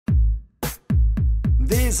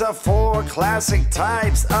These are 4 classic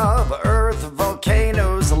types of Earth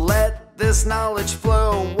volcanoes. Let this knowledge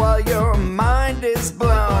flow while your mind is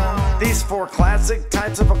blown. These 4 classic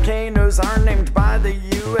types of volcanoes are named by the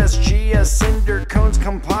USGS: cinder cones,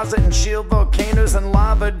 composite and shield volcanoes, and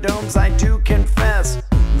lava domes. I do confess,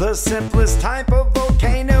 the simplest type of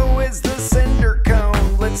volcano is the cinder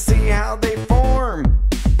cone. Let's see how they form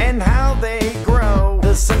and how they grow.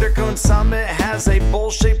 The cinder cone summit has a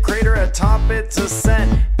bowl-shaped crater atop its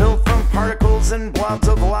ascent, built from particles and blobs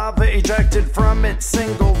of lava ejected from its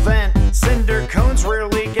single vent. Cinder cones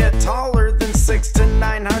rarely get taller than 600 to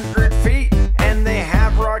 900 feet, and they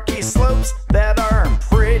have rocky slopes that are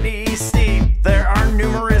pretty steep. There are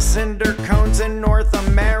numerous cinder cones in North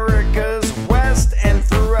America's west and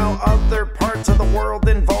throughout other parts of the world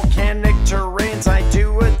in volcanic terrains. I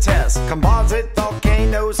do attest. Composite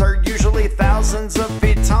volcanoes are usually thousands of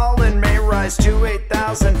feet tall and may rise to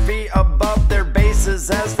 8,000 feet above their bases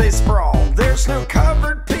as they sprawl. There's no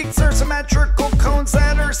covered peaks or symmetrical cones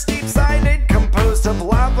that are steep-sided, composed of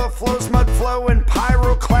lava flows, mud flow, and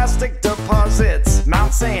pyroclastic deposits.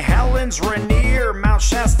 Mount St. Helens, Rainier, Mount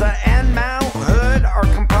Shasta, and Mount Hood are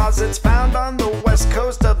composites found on the west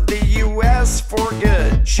coast of the US for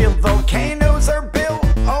good. Shield volcanoes are built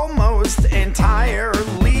almost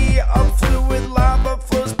entirely of fluid lava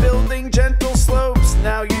flows, building gentle slopes.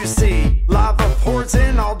 Now you see, lava pours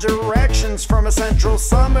in all directions from a central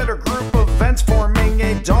summit or group of vents, forming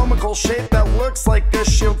a domical shape that looks like a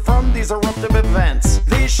shield from these eruptive events.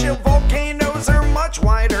 These shield volcanoes are much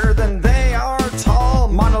wider than they are tall.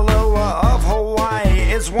 Mauna Loa of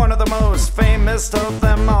Hawaii is one of the most famous of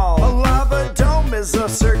them all. A lava dome is a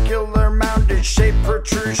circular mounded shaped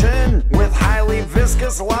protrusion with highly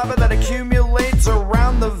viscous lava that accumulates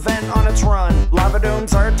around the vent on its run. Lava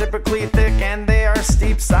domes are typically thick and they are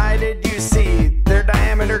steep-sided, you see. Their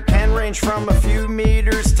diameter can range from a few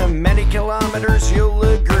meters to many kilometers, you'll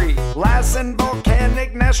agree. Lassen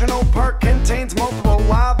Volcanic National Park contains multiple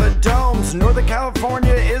lava domes. Northern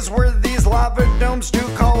California is where these lava domes do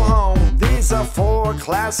call home. These are 4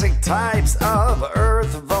 classic types of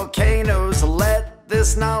Earth volcanoes. Let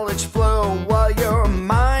this knowledge flow while your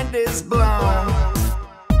mind is blown.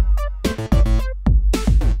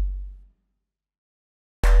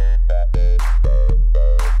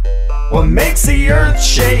 What makes the earth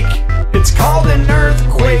shake? It's called an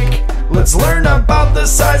earthquake. Let's learn about the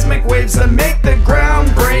seismic waves that make the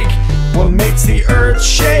ground break. What makes the earth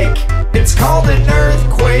shake? It's called an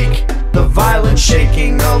earthquake. The violent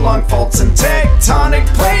shaking along faults and tectonic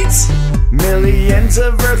plates. Millions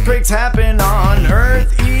of earthquakes happen on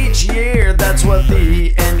Earth each year. That's what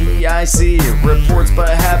the NEIC reports, but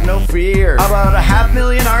have no fear. About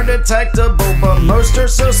 500,000 are detectable, but most are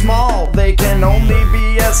so small they can only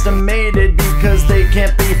be estimated because they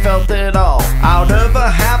can't be felt at all. Out of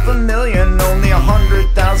 500,000, only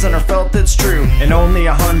 100,000 are felt, it's true. And only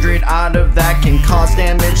 100 out of that can cause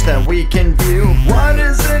damage that we can view. What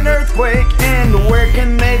is an earthquake and where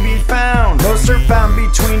can they be found? Most are found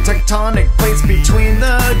between tectonic plates between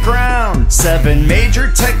the ground. 7 major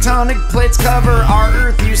tectonic plates cover our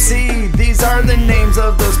Earth, you see. These are the names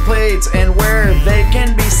of those plates and where they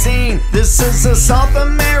can be seen. This is the South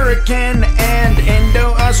American and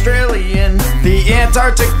Indo-Australian, the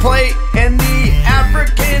Antarctic plate, and the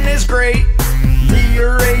African is great. The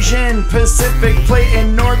Eurasian, Pacific plate,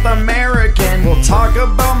 and North American. We'll talk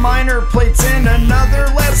about minor plates in another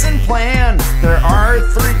lesson plan. There are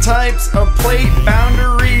 3 types of plate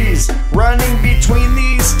boundaries running between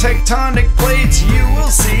these tectonic plates. You will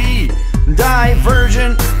see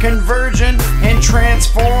divergent, convergent, and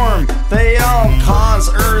transform. They all cause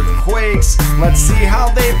earthquakes. Let's see how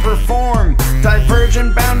they perform.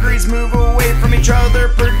 Divergent boundaries move away from each other,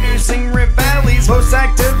 producing rift valleys. Most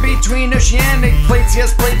active between oceanic plates,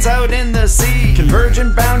 yes, plates out in the sea.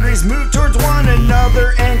 Convergent boundaries move towards one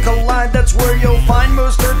another and collide. That's where you'll find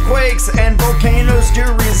most earthquakes and volcanoes do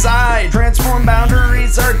reside. Transform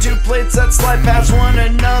boundaries are 2 plates that slide past one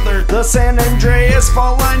another. The San Andreas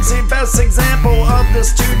fault line's the best example of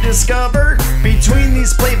this to discover. Between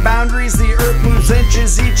these plate boundaries, the earth moves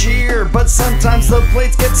inches each year, but sometimes the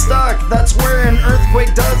plates get stuck. That's where an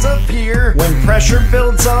earthquake does appear. When pressure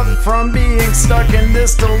builds up from being stuck in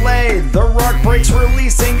this delay, the rock breaks,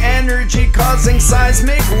 releasing energy, causing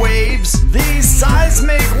seismic waves. These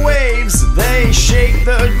seismic waves, they shake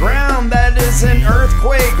the ground. That is an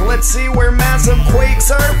earthquake. Let's see where massive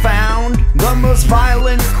quakes are found. The most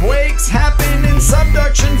violent quakes happen in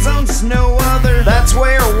subduction zones, no other. That's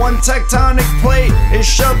where 1 tectonic plate is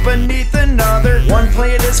shoved beneath another. One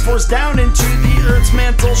plate is forced down into the Earth's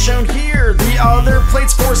mantle shown here. The other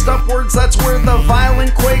plate's forced upwards, that's where the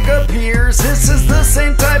violent quake appears. This is the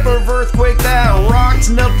same type of earthquake that rocked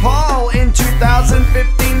Nepal in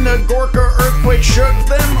 2015. The Gorka earthquake shook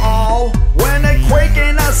them all. When a quake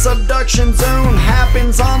in a subduction zone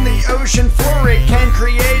happens on the ocean floor, it can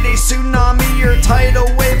create a tsunami or tidal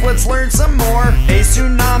wave. Let's learn some more. A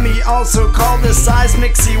tsunami, also called a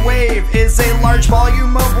seismic sea wave, is a large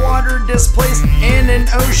volume of water displaced in an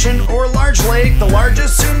ocean or large lake. The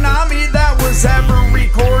largest tsunami that was ever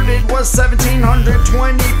recorded was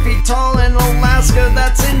 1,720 feet tall in Alaska.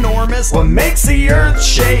 That's enormous. What makes the earth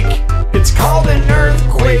shake? It's called an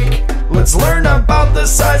earthquake. Let's learn about the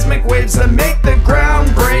seismic waves that make the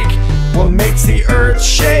ground break. What makes the earth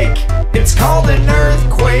shake? It's called an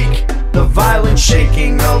earthquake. The violent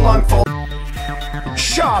shaking along fault.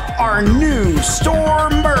 Shop our new store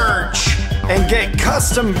merch and get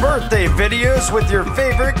custom birthday videos with your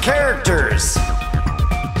favorite characters.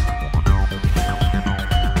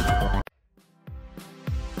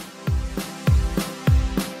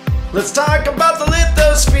 Let's talk about the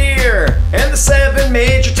lithosphere and the 7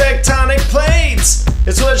 major tectonic plates.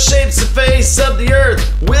 It's what shapes the face of the earth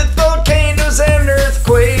with volcanoes and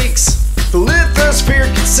earthquakes. The lithosphere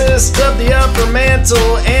consists of the upper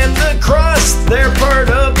mantle and the crust. They're part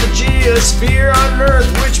of the geosphere on Earth,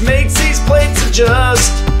 which makes these plates adjust.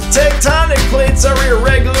 Tectonic plates are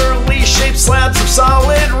irregularly shaped slabs of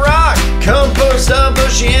solid rock, composed of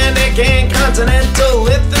oceanic and continental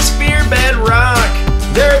lithosphere bedrock.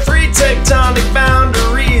 There are 3 tectonic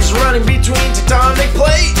boundaries running between tectonic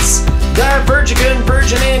plates. Divergent,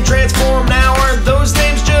 convergent, and transform. Now aren't those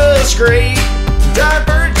names just great?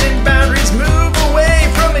 Divergent boundaries move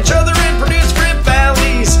away from each other and produce rift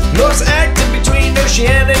valleys. Most active between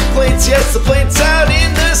oceanic plates, yes, the plates out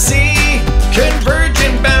in the sea.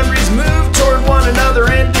 Convergent boundaries move toward one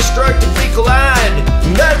another and destructively collide.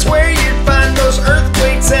 That's where you'd find most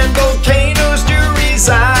earthquakes and volcanoes do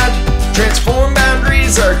reside. Transform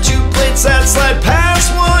boundaries are 2 plates that slide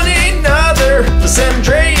past one another. The San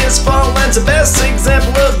Andreas Fault line's the best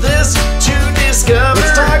example of this to discover.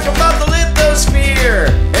 Let's talk about the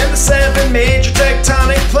lithosphere and the 7 major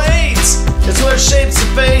tectonic plates. It's what shapes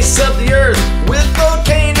the face of the earth with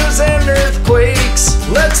volcanoes and earthquakes.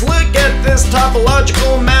 Let's look at this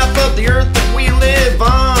topological map of the earth that we live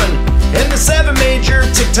on. And the 7 major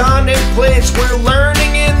tectonic plates we're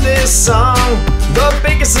learning in this song. The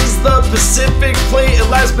biggest is the Pacific plate. It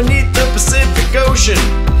lies beneath the Pacific Ocean.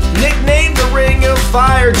 Nicknamed the Ring of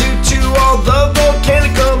Fire due to all the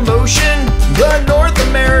volcanic commotion. The North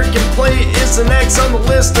American plate is the next on the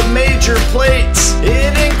list of major plates.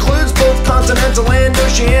 It includes both continental and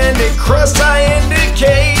oceanic crust, I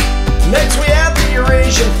indicate. Next we have the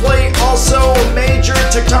Eurasian plate, also a major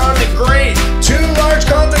tectonic grate. 2 large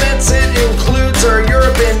continents, it includes our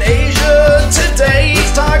Europe and Asia today.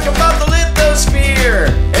 Let's talk about the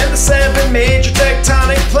lithosphere and the 7 major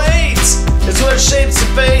tectonic plates. It's what shapes the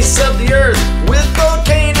face of the earth with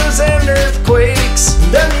volcanoes and earthquakes.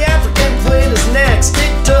 Then the African plate is next.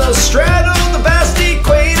 It does straddle the vast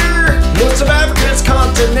equator. Most of Africa's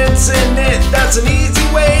continents in it, that's an easy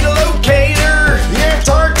way to locate her. The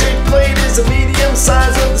Antarctic plate is a medium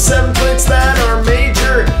size of the 7 plates that are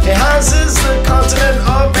major. It houses the continent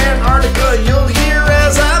of Antarctica, you'll hear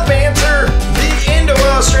as I banter. The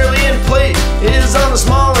Indo-Australian plate is on the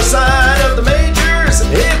smaller side of the majors.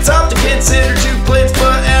 It's often considered 2 plates,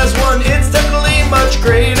 but as one it's definitely much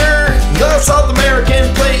greater. The South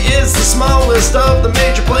American plate is the smallest of the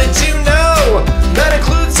major plates, you know. That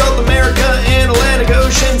includes South America and Atlantic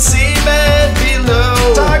Ocean seabed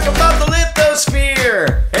below. Talk about the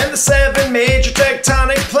lithosphere and the 7 major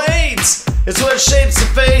tectonic plates. It's what shapes the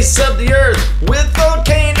face of the earth with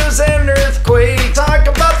volcanoes and earthquakes. Talk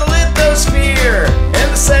about the lithosphere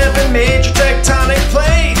and the 7 major tectonic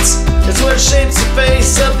plates. It's what shapes the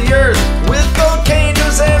face of the earth with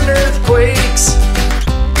volcanoes and earthquakes.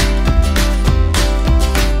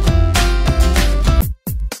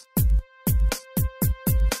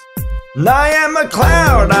 I am a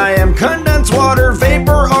cloud, I am condensed water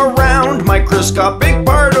vapor around. Microscopic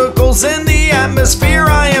particles in the atmosphere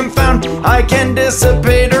I am found. I can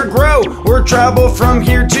dissipate or grow or travel from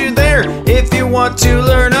here to there. If you want to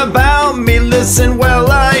learn about me, listen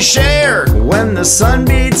while I share. When the sun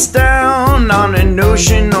beats down on an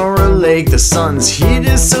ocean or a lake, the sun's heat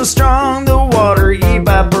is so strong the water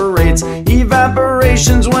evaporates.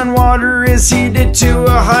 Evaporation's when water is heated to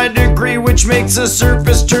a high degree, which makes the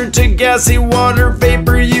surface turn to gassy water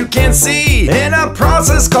vapor you can see. In a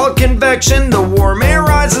process called convection, the warm air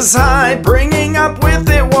rises high, bringing up with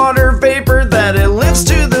it water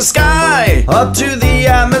up to the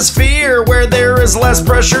atmosphere where there is less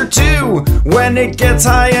pressure too. When it gets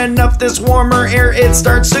high enough, this warmer air, it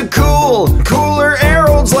starts to cool. Cooler air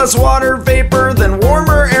holds less water vapor than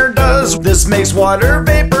warmer air does. This makes water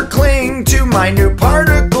vapor cling to minute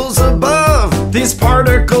particles above. These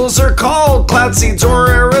particles are called cloud seeds or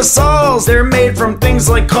aerosols. They're made from things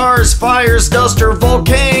like cars, fires, dust, or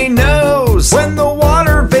volcanoes. When the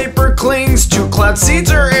water vapor clings to cloud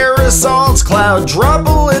seeds or aerosols, cloud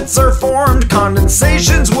droplets are formed.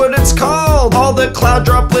 Condensation's what it's called. All the cloud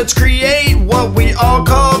droplets create what we all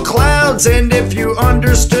call clouds. And if you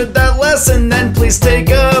understood that lesson, then please take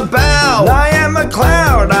a bow. I am a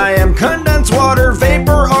cloud. I am condensed water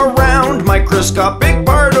vapor around microscopic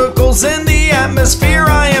particles in the atmosphere.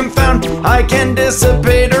 I am found. I can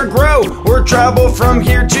dissipate or grow or travel from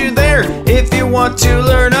here to there. If you want to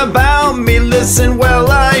learn about me, listen while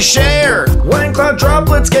I share. When cloud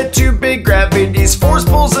droplets get too big, gravity's force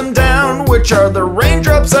pulls them down, which are the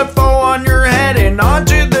raindrops that fall on your head and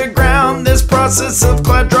onto the ground. This process of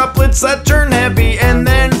cloud droplets that turn heavy and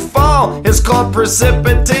then fall is called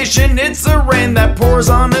precipitation. It's the rain that pours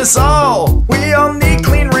on us all. We all need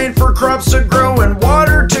clean rain for crops to grow and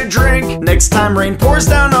water to drink. Next time rain pours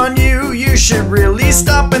down on you, you should really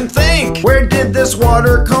stop and think. Where did this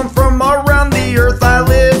water come from around the earth I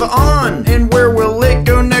live on? And where will it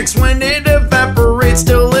go next when it evaporates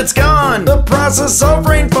till it's gone? The process of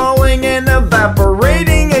rain falling and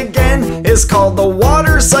evaporating again is called the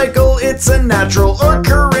water cycle. It's a natural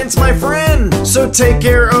occurrence, my friend. So take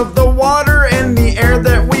care of the water and the air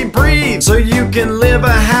that we breathe, so you can live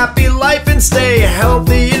a happy life and stay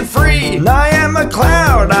healthy and free. I am a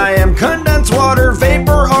cloud. I am condensed water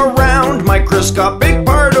vapor around microscopic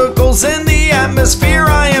particles in the atmosphere.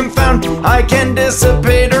 I am found. I can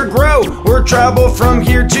dissipate or grow or travel from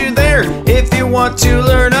here to there. If you want to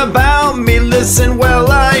learn about me, listen while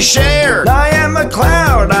I share. I am a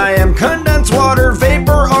cloud. I am condensed water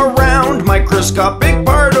vapor around microscopic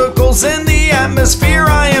particles in the atmosphere.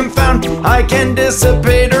 I am found. I can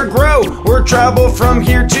dissipate or grow or travel from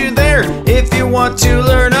here to there. If you want to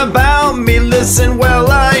learn about me, listen while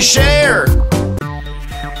I share.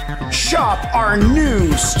 Shop our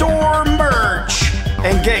new store merch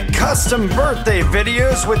and get custom birthday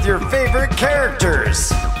videos with your favorite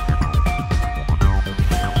characters.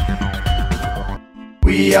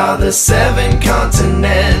 We are the 7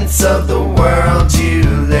 continents of the world you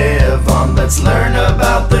live on. Let's learn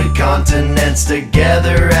about the continents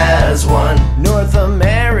together as one. North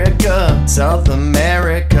America, South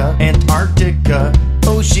America, Antarctica,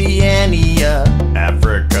 Oceania,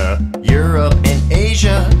 Africa, Europe, and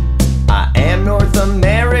Asia. I am North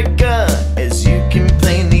America, as you can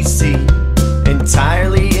plainly see.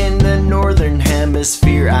 Entirely in the northern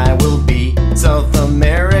hemisphere I will be. South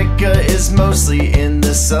America is mostly in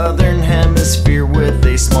the southern hemisphere, with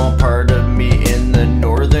a small part of me in the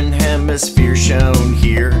northern hemisphere shown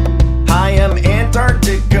here. I am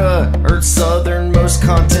Antarctica, Earth's southernmost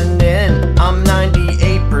continent. I'm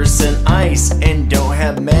 98% ice and don't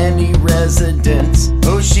have many residents.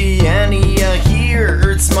 Oceania here,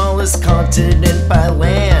 Earth's smallest continent by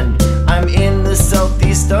land. I'm in the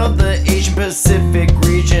southeast of the Asian Pacific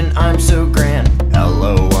region. I'm so grand.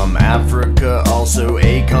 Hello, I'm Africa, also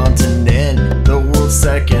a continent, the world's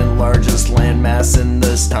second largest landmass in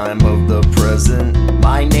this time of the present.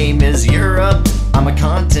 My name is Europe, I'm a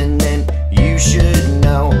continent, you should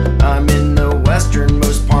know. I'm in the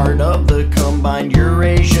westernmost part of the combined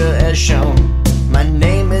Eurasia as shown. My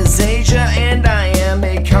name is Asia and I am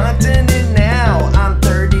a continent now. I'm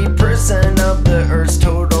 30% of the Earth's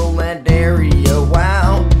total land area,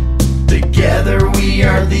 wow. Together we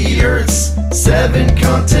are the Earth's 7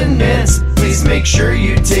 continents. Please make sure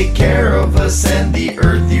you take care of us and the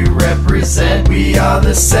Earth you represent. We are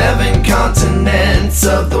the 7 continents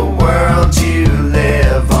of the world you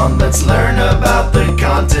live on. Let's learn about the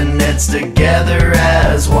continents together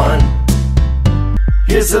as one.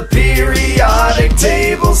 Here's a periodic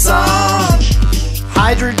table song.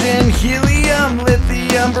 Hydrogen, helium,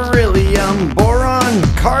 lithium, beryllium, boron,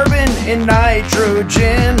 carbon, and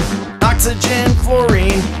nitrogen. Oxygen,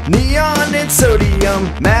 fluorine, neon, and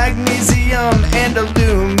sodium, magnesium, and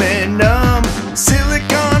aluminum,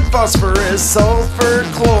 silicon, phosphorus, sulfur,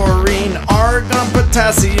 chlorine, argon,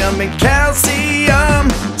 potassium, and calcium,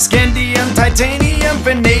 scandium, titanium,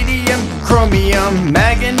 vanadium, chromium,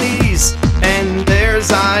 manganese, and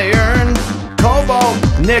there's iron, cobalt,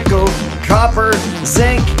 nickel, copper,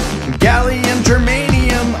 zinc, gallium,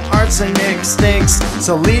 germanium, arsenic, stinks,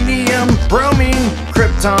 selenium, bromine,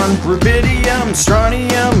 krypton, rubidium,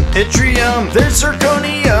 strontium, yttrium, there's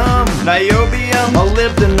zirconium. niobium,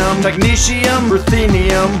 molybdenum, technetium,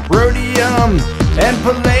 ruthenium, rhodium, and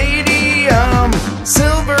palladium,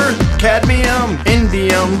 silver, cadmium,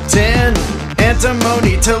 indium, tin,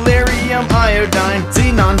 antimony, tellurium, iodine,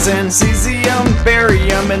 xenon, cesium,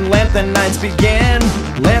 barium, and lanthanides began.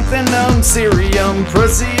 Lanthanum, cerium,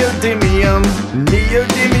 praseodymium,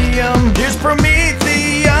 neodymium, here's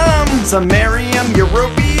promethium, samarium,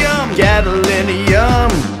 europium, gadolinium,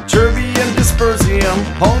 terbium, dysprosium,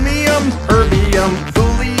 holmium, erbium,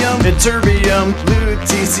 thulium, ytterbium,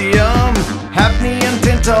 lutetium, hafnium,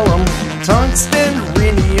 tantalum, tungsten,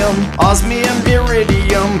 rhenium, osmium,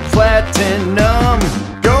 iridium, platinum,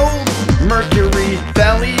 gold, mercury,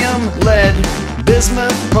 thallium, lead,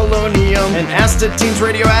 bismuth, polonium, and astatines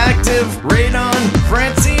radioactive. Radon,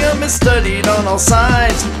 francium is studied on all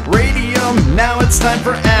sides. Radium, now it's time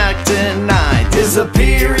for actinide. Is a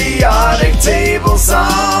periodic table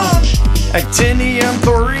song. Actinium,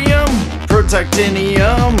 thorium,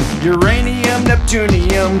 protactinium, uranium,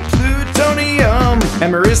 neptunium, plutonium,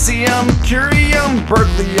 americium, curium,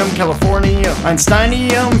 berkelium, californium,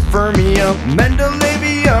 einsteinium, fermium,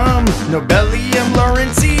 mendelevium, nobelium,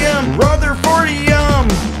 lawrencium, rutherfordium,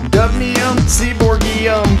 dubnium,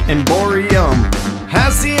 seaborgium, and bohrium,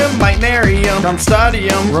 hassium, meitnerium,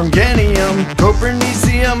 darmstadtium, röntgenium,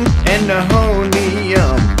 copernicium, and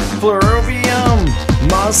nihonium, fluorovium,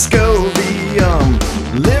 moscovium,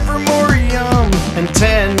 livermorium, and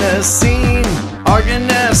tennessine.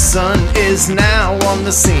 Arganesson is now on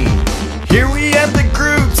the scene. Here we have the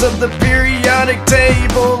groups of the periodic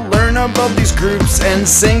table. Learn about these groups and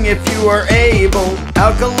sing if you are able.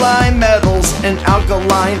 Alkali metals and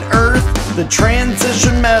alkaline earth. The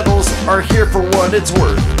transition metals are here for what it's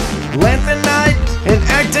worth. Lanthanide and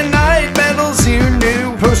actinide metals you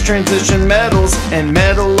knew. Post-transition metals and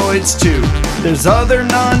metalloids too. There's other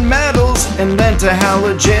non-metals and then to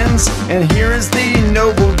halogens. And here is the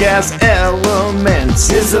noble gas elements.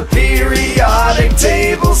 Is a periodic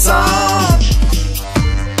table song.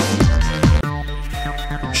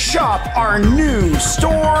 Shop our new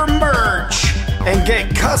store merch and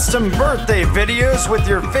get custom birthday videos with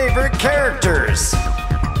your favorite characters.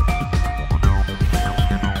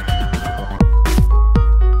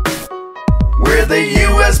 We're the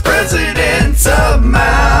U.S. presidents of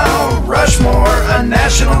Mount Rushmore, a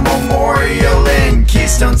national memorial in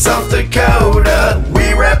Keystone, South Dakota.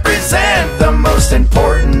 We represent the most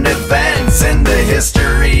important events in the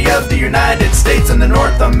history of the United States and the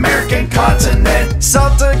North American continent.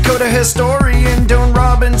 South Dakota historian Don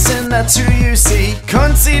Robinson, that's who you see,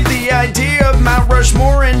 conceived the idea of Mount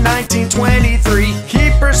Rushmore in 1923.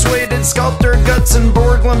 He persuaded sculptor Gutzon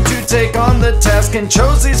Borglum to take on the task and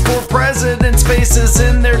chose these four presidents' faces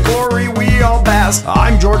in their glory we all bask.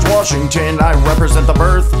 I'm George Washington, I represent the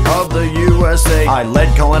birth of the USA. I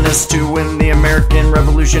led colonists to win the American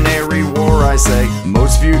Revolutionary War, I say.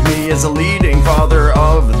 Most viewed me as a leading father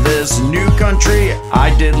of this new country.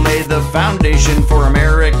 I did lay the foundation for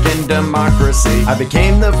American democracy. I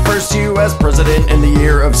became the first U.S. president in the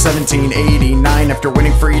year of 1789 after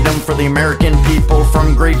winning freedom for the American people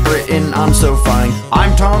from Great Britain. I'm so fine.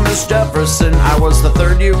 I'm Thomas Jefferson, I was the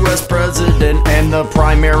third U.S. president and the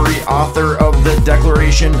primary author of the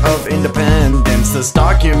Declaration of Independence. This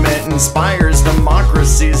document inspires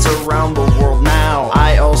democracies around the world now.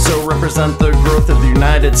 I also represent the growth of the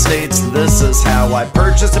United States. This is how I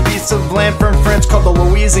purchased a piece of land from France called the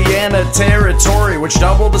Louisiana Territory, which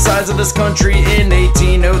doubled the size of this country in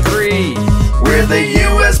 1803. We're the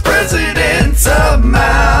U.S. presidents of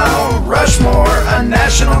Mount Rushmore, a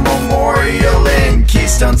national memorial in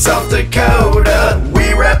Keystone, South Dakota.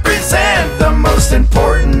 We represent the most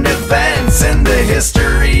important events in the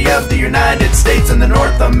history of the United States and the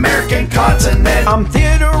North American continent. I'm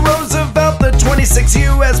Theodore Roosevelt, the 26th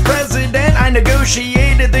U.S. president. I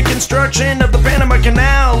negotiated the construction of the Panama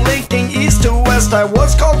Canal, linking east to west. I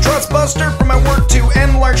was called Trustbuster for my work to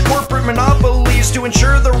end large corporate monopolies to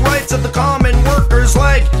ensure the rights of the common workers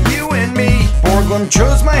like you and me. Borglum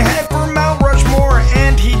chose my head for Mount Rushmore,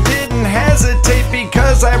 and he didn't hesitate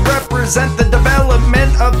because I represent the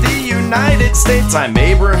development of the United States. I'm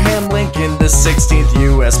Abraham Lincoln, the 16th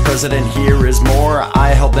U.S. president. Here is more. I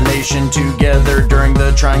held the nation together during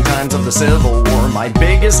the trying times of the Civil War. My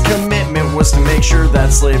biggest commitment was to make sure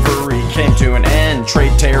that slavery came to an end.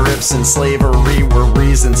 Trade tariffs and slavery were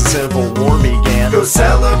reasons the Civil War began. Go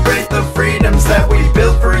celebrate the freedoms that we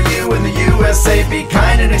built for you in the USA. Be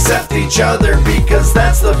kind and accept each other because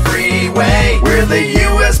that's the free way. We're the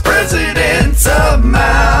U.S. presidents of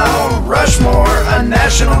Mount Rushmore, a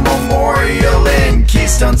national memorial in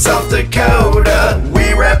Keystone, South Dakota.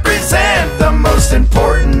 We represent the most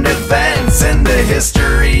important events in the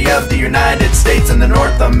history of the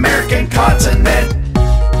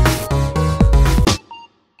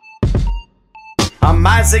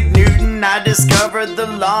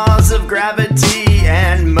gravity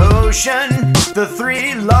and motion. The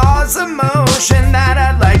 3 laws of motion that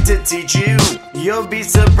I'd like to teach you. You'll be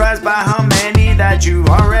surprised by how many that you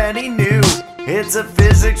already knew. It's a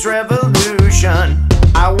physics revolution.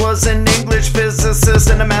 I was an English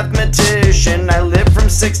physicist and a mathematician. I lived from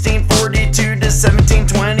 1642 to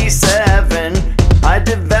 1727. I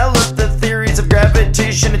developed the theories of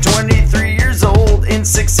gravitation at 23 years old. In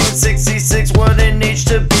 1666, what an age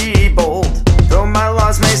to be bold. Though my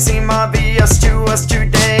laws may seem obvious to us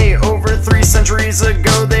today, over 3 centuries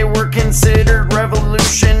ago they were considered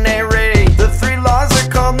revolutionary. The 3 laws are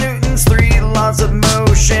called Newton's 3 laws of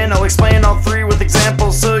motion. I'll explain all 3 with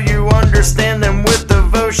examples so you understand them with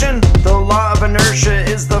devotion. The law of inertia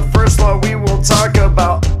is the first law we will talk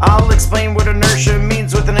about. I'll explain what inertia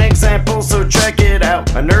means with an example, so check it out.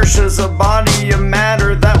 Inertia is a body of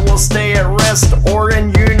matter that will stay at rest or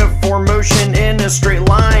in uniform motion in a straight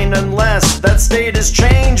line unless that state is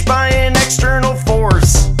changed by an external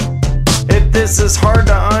force. If this is hard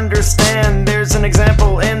to understand, there's an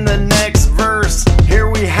example in the next verse. Here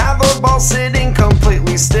we have a ball sitting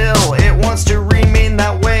completely still. It wants to remain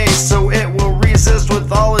that way, so it will resist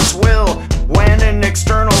with all its will. When an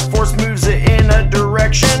external force moves it in a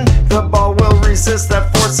direction, the ball will resist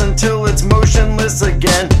that force until it's motionless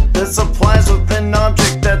again. This applies with an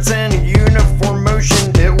object that's in uniform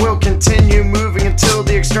motion. It will continue moving until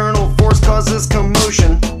the external force causes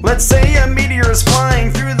commotion. Let's say a meteor is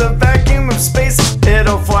flying through the vacuum of space.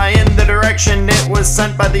 It'll fly in the direction it was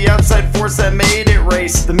sent by the outside force that made it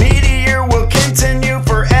race. The meteor will continue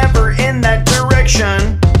forever in that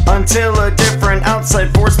direction until a different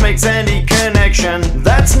outside force makes any connection.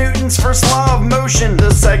 That's Newton's first law of motion.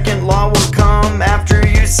 The second law will come after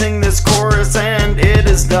you sing this chorus and it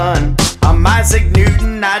is done. I'm Isaac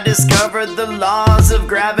Newton, I discovered the laws of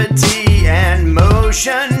gravity and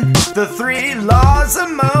motion. The 3 laws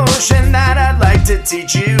of motion that I'd like to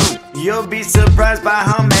teach you. You'll be surprised by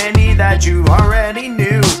how many that you already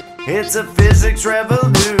knew. It's a physics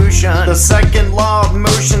revolution. The second law of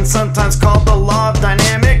motion, sometimes called the law of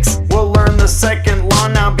dynamics. We'll learn the second law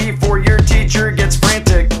now before your teacher gets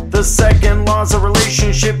frantic. The second law is a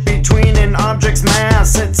relationship between an object's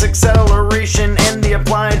mass, its acceleration, and the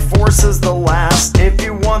applied force is the last. If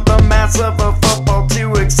you want the mass of a football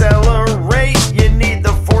to accelerate, you need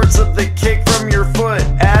the force of the kick from your foot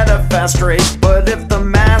at a fast rate. But if the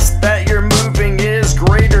mass that you're moving is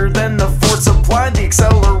greater than the force applied, the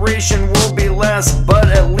acceleration will be less, but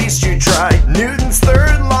at least you tried. Newton's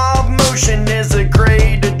 3rd law of motion is a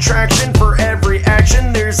great attraction. For every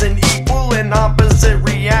action there's an equal and opposite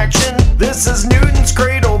reaction. This is Newton's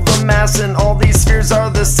cradle. The mass in all these spheres are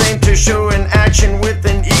the same. To show an action with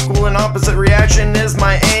an equal and opposite reaction is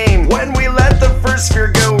my aim. When we let the first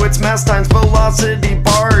sphere go, it's mass times velocity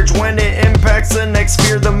barge. When it impacts the next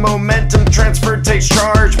sphere, the momentum transfer takes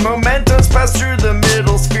charge. Momentum's passed through the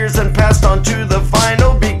middle spheres and passed on to the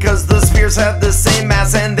final, because the spheres have the same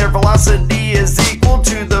mass and their velocity is equal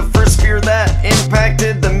to the first sphere that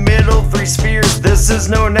impacted the middle 3 spheres. This is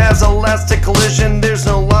known as elastic collision. There's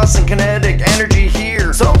no loss in kinetic energy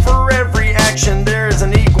here. So for every action there is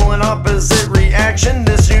an equal and opposite reaction.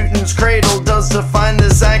 This Newton's cradle does define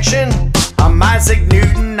this action. I'm Isaac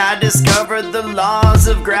Newton, I discovered the laws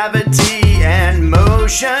of gravity and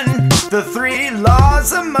motion. The 3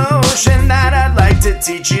 laws of motion that I'd like to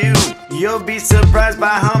teach you. You'll be surprised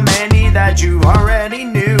by how many that you already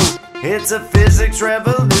knew. It's a physics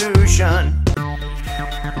revolution.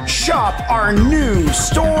 Shop our new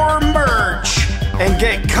store merch and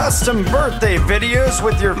get custom birthday videos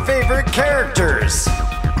with your favorite characters.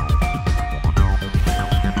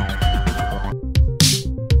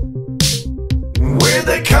 We're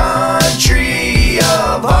the country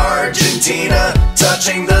of Argentina,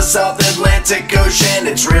 touching the South Atlantic Ocean.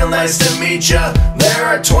 It's real nice to meet ya. There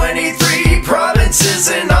are 23 provinces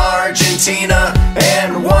in Argentina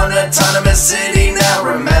and 1 autonomous city. Now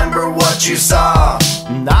remember what you saw.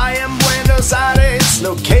 I am Buenos Aires,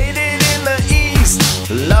 located in the east.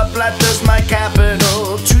 La Plata's my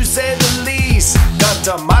capital, to say the least.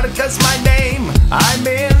 Catamarca's my name, I'm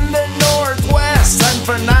in the northwest. San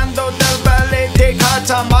Fernando del Valle de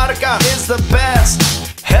Catamarca is the best.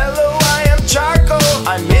 Hello, I am Chaco,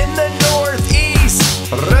 I'm in the northeast.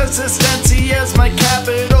 Resistencia's my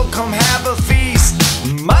capital, come have a feast.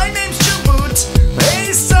 My name's Chubut,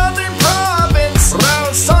 a southern province.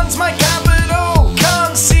 Rawson's my capital,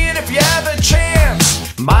 come see it if you have a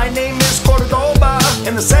chance. My name is Cordoba,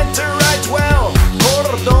 in the center I dwell.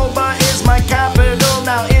 Cordoba is my capital,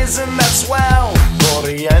 now isn't that swell?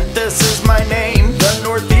 Corrientes is my name, the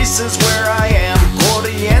northeast is where I am.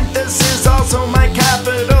 Corrientes is also my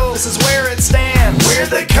capital, this is where it stands. We're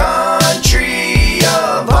the country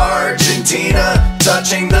Argentina,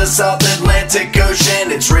 touching the South Atlantic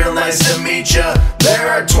Ocean. It's real nice to meet ya. There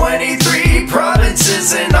are 23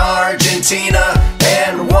 provinces in Argentina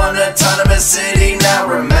and one autonomous city. Now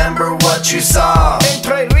remember what you saw.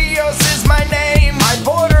 Entre Rios is my name. I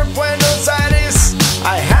border Buenos Aires.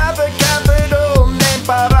 I have a capital named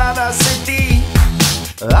Parada City.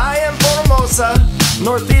 I am Formosa,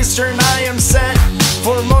 northeastern I am set.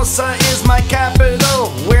 Formosa is my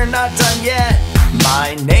capital, we're not done yet.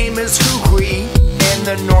 My name is Jujuy, in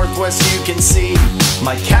the northwest you can see.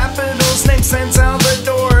 My capital's named San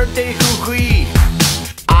Salvador de Jujuy.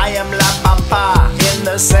 I am La Pampa, in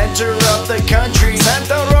the center of the country.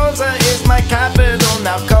 Santa Rosa is my capital,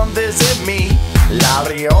 now come visit me. La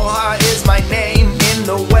Rioja is my name, in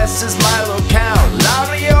the west is my locale.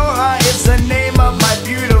 La Rioja is the name of my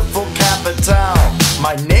beautiful capital.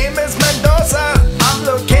 My name is Mendoza, I'm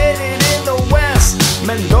located in the west.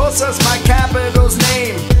 Mendoza's my capital's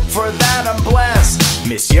name, for that I'm blessed.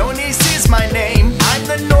 Misiones is my name, I'm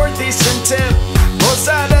the northeastern tip.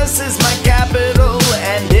 Posadas is my capital,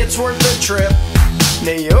 and it's worth the trip.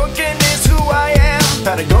 Neuquén is who I am,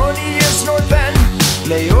 Patagonia is north end.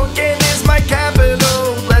 Neuquén is my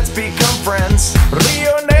capital, let's become friends.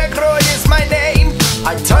 Rio Negro is my name,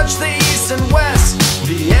 I touch the east and west.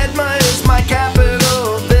 Viedma is my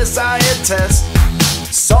capital, this I attest.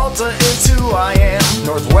 Salta is who I am,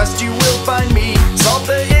 northwest you will find me.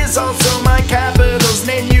 Salta is also my capital's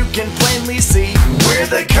name, you can plainly see. We're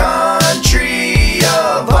the country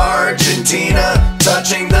of Argentina,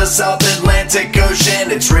 touching the South Atlantic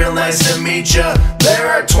Ocean. It's real nice to meet ya. There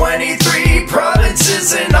are 23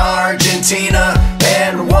 provinces in Argentina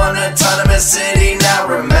and one autonomous city. Now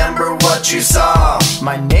remember what you saw.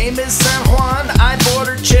 My name is San Juan, I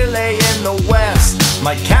border Chile in the west.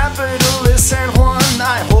 My capital is San Juan,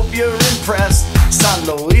 I hope you're impressed. San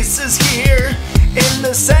Luis is here, in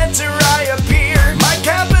the center I appear. My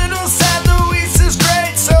capital San Luis is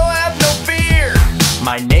great, so have no fear.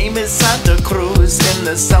 My name is Santa Cruz, in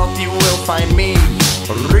the south you will find me.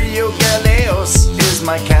 Rio Gallegos is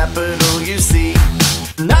my capital, you see.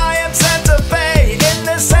 And I am Santa Fe, in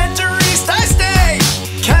the center east I stay.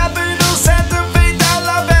 Capital Santa Fe de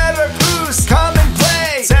la Veracruz, come and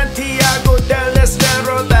play. Santiago del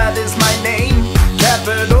Estero, that is my name.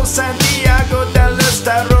 Capital Santiago del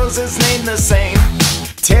Estero's is named the same.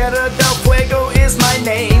 Tierra del Fuego is my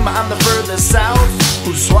name, I'm the furthest south.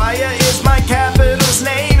 Ushuaia is my capital's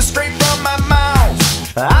name, straight from my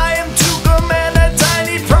mouth. I am Tucumán, a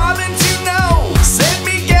tiny province you know. San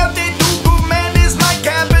Miguel de Tucumán is my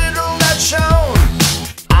capital that's shown.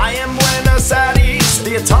 I am Buenos Aires,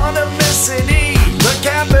 the autonomous city, the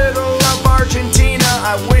capital of Argentina.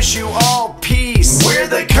 I wish you all peace. We're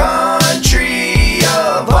the country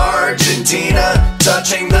of Argentina,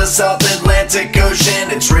 touching the South Atlantic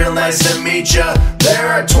Ocean. It's real nice to meet ya. There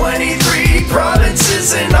are 23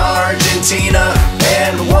 provinces in Argentina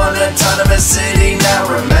and one autonomous city. Now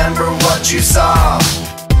remember what you saw.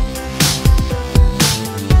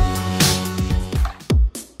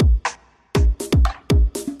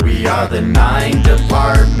 We are the 9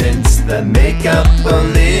 departments that make up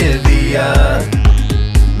Bolivia,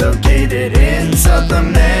 located in South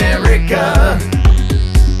America.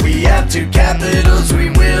 We have 2 capitals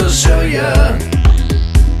we will show ya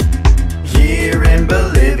here in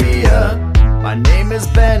Bolivia. My name is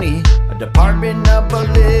Benny, a department of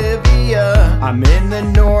Bolivia. I'm in the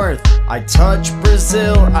north, I touch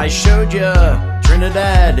Brazil, I showed ya.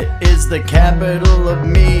 Trinidad is the capital of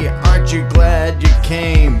me. Aren't you glad you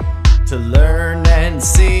came to learn and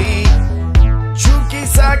see?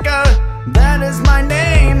 Chuquisaca, that is my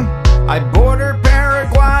name. I border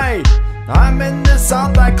Paraguay, I'm in the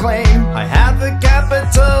south I claim. I have a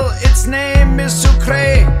capital, its name is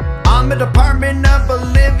Sucre. I'm a department of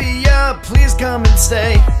Bolivia, please come and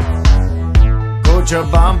stay.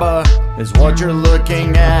 Cochabamba is what you're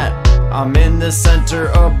looking at. I'm in the center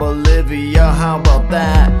of Bolivia, how about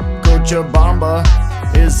that? Cochabamba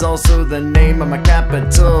is also the name of my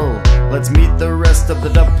capital. Let's meet the rest of the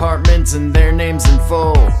departments and their names in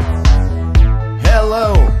full.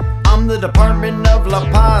 Hello, I'm the department of La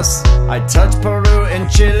Paz. I touch Peru and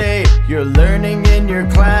Chile, you're learning in your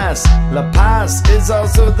class. La Paz is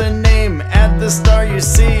also the name at the star you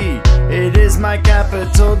see. It is my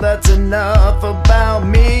capital, that's enough about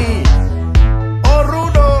me.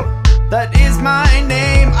 Oruro, that is my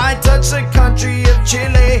name. I touch the country of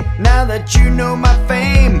Chile, now that you know my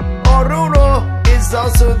fame. Oruro is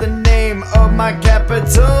also the name of my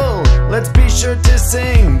capital. Let's be sure to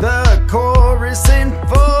sing the chorus in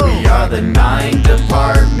full. We are the 9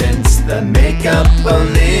 departments that make up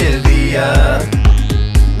Bolivia,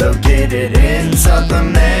 located in South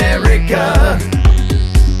America. America.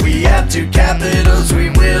 We have two capitals, we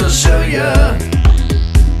will show ya.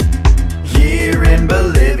 Here in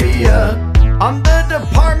Bolivia, on the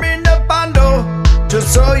Department of Bando,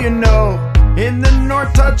 just so you know. In the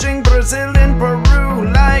north touching Brazil and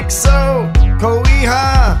Peru, like so.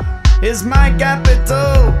 Coija is my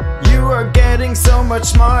capital. You are getting so much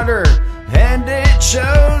smarter, and it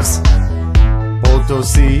shows.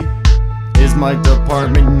 Potosi is my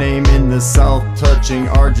department name. In the south touching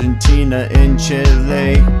Argentina and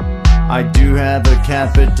Chile. I do have a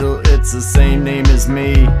capital, it's the same name as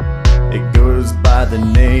me. It goes by the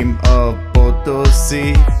name of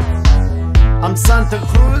Potosi. I'm Santa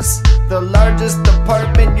Cruz, the largest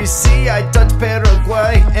department you see. I touch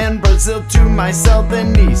Paraguay and Brazil to my south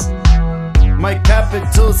and east. My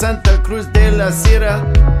capital, Santa Cruz de la Sierra,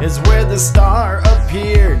 is where the star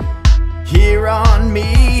appeared here on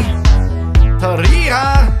me.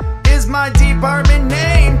 Tarija is my department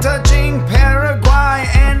name, touching Paraguay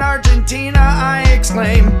and Argentina, I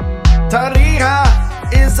exclaim. Tarija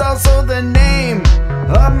is also the name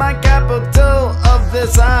of my capital, of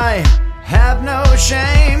this I have no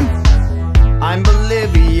shame. I'm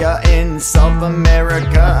Bolivia in South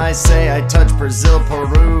America. I say I touch Brazil,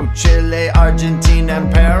 Peru, Chile, Argentina,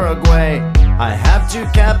 and Paraguay. I have two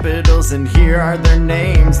capitals and here are their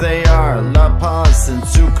names. They are La Paz and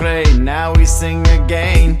Sucre. Now we sing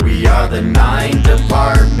again. We are the 9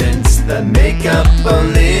 departments that make up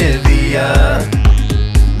Bolivia,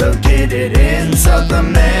 located in South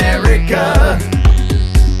America.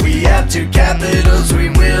 We have two capitals, we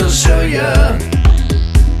will show ya.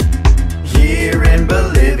 Here in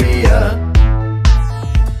Bolivia.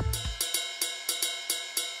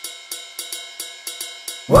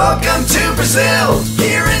 Welcome to Brazil,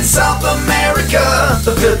 here in South America,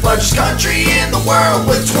 the 5th largest country in the world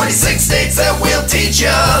with 26 states that will teach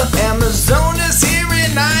ya. Amazonas here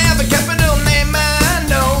and I have a capital name I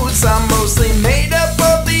know. I'm mostly made up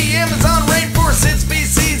of the Amazon rainforest, its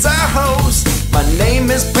species I host. My name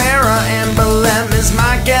is Para and Belém is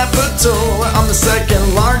my capital. I'm the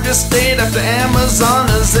 2nd largest state after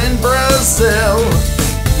Amazonas in Brazil.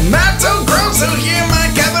 Mato Grosso here, my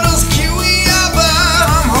capital's Cuiabá.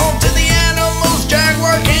 I'm home to the animals,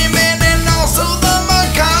 jaguar, caiman, and also the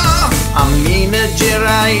macaw. I'm Minas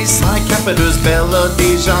Gerais, my capital is Belo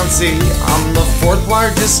Horizonte. I'm the 4th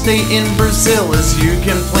largest state in Brazil, as you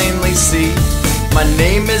can plainly see. My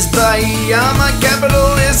name is Bahia, my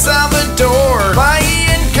capital is Salvador.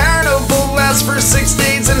 Bahian Carnival lasts for 6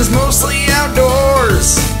 days and is mostly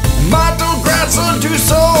outdoors. Mato Grosso do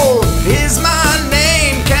Sul is my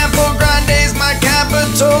name. Campo Grande is my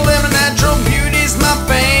capital and my natural beauty's my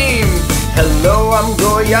fame. Hello, I'm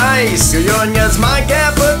Goiás, Goiânia's my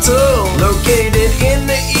capital, located in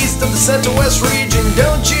the east of the Central West region,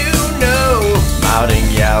 don't you know?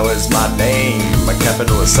 Maranhão is my name, my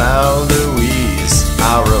capital is São Luís.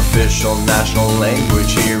 Our official national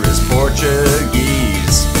language here is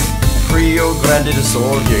Portuguese. Rio Grande do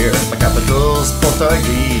Sul here, my capital's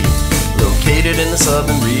Portuguese. Located in the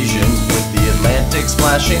southern region with the Atlantic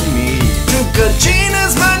splashing me.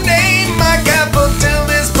 Tucachina's my name, my capital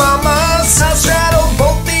is Palmas. I straddle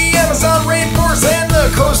both the Amazon rainforest and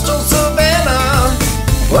the coastal savanna.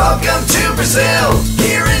 Welcome to Brazil,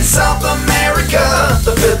 here in South America,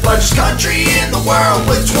 the 5th largest country in the world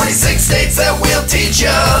with 26 states that will teach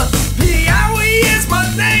ya. Piauí is my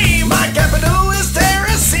name, my capital is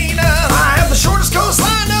Teresina. I have the shortest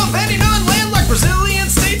coastline of any non-landlocked Brazilian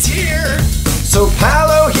states here. Sao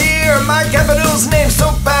Paulo here, my capital's named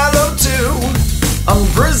Sao Paulo too. I'm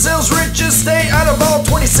Brazil's richest state out of all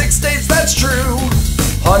 26 states, that's true.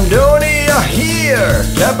 Rondônia here,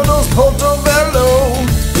 capital's Porto Velho.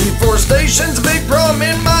 Deforestation's a big problem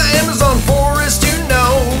in my Amazon forest, you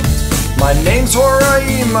know. My name's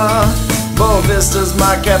Roraima, Boa Vista's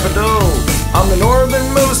my capital. I'm the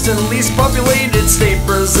northernmost and least populated state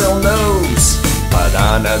Brazil knows.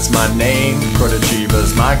 Parana's my name,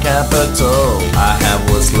 Curitiba's my capital. I have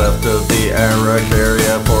what's left of the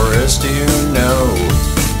Araucaria forest, you know.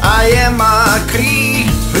 I am Acre,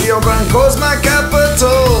 Rio Branco's my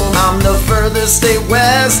capital. I'm the furthest state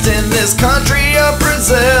west in this country of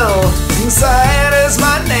Brazil. Ceará's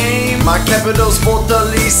my name, my capital's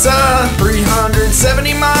Fortaleza.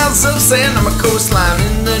 370 miles of sand on my coastline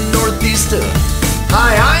in the northeast of.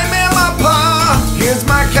 Hi, I'm Amapá, here's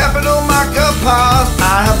my capital, Macapá.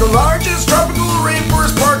 I have the largest tropical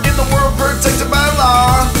rainforest park in the world, protected by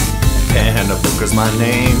law. Pernambuco's my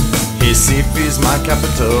name, Recife is my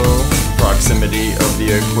capital. Proximity of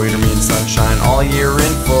the equator means sunshine all year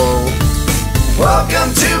in full. Welcome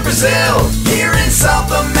to Brazil, here in South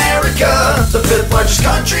America, the 5th largest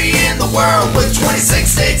country in the world with 26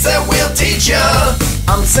 states that will teach ya.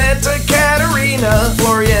 I'm Santa Catarina,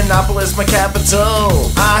 Florianopolis, my capital.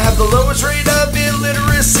 I have the lowest rate of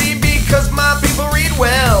illiteracy because my people read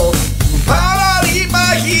well.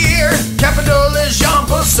 Paraíba here, capital is João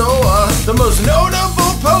Pessoa. The most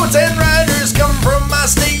notable poets and writers come from my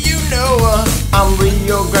state, you know. I'm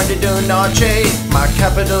Rio Grande do Norte, my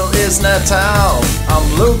capital is Natal. I'm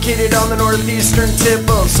located on the northeastern tip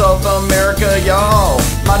of South America, y'all.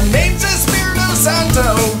 My name's Espirito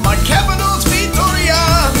Santo, my capital's Vitoria.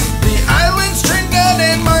 The islands Trinidad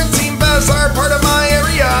and Martin Vaz are part of my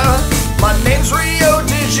area. My name's Rio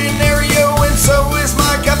de Janeiro and so is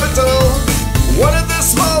my capital. One of the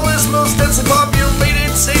smallest, most densely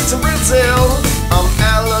populated states in Brazil. I'm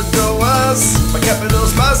Alagoas, my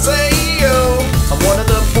capital's Maceió. I'm one of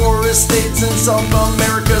the poorest states in South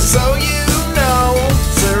America, so you know.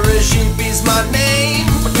 Sergipe's my name,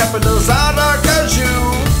 my capital's Aracaju.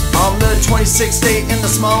 I'm the 26th state and the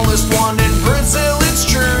smallest one in Brazil, it's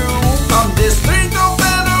true. I'm Distrito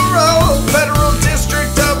Federal, Federal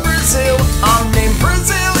District of Brazil. I'm named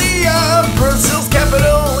Brasilia, Brazil's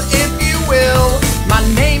capital, if you will. My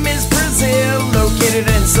name is Brazil, located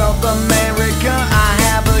in South America. I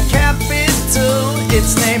have a capital,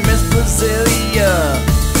 its name is Brasilia.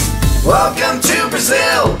 Welcome to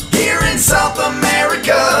Brazil, here in South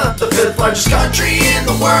America, the 5th largest country in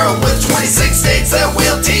the world with 26 states that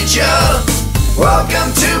will teach ya. Welcome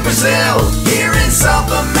to Brazil, here in South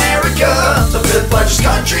America, the 5th largest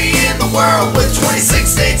country in the world with 26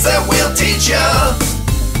 states that will teach ya.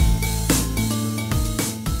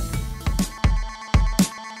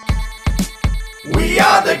 We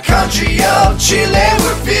are the country of Chile,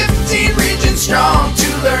 we're 15 regions strong. To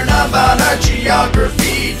learn about our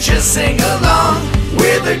geography, just sing along.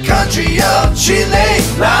 We're the country of Chile,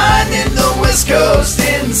 lying in the west coast.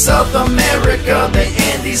 In South America, the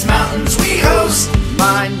Andes Mountains we host.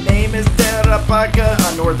 My name is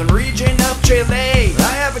Tarapacá, a northern region of Chile.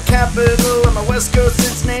 I have a capital on the west coast,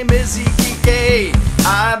 its name is Iquique.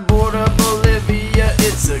 I border Bolivia,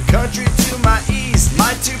 it's a country to my east.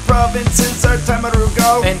 My two provinces are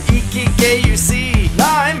Tamarugo and Iquique, you see.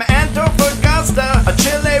 I'm Antofagasta, a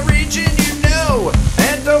Chile region, you know.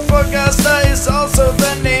 Antofagasta is also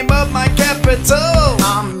the name of my capital.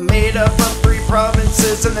 I'm made up of 3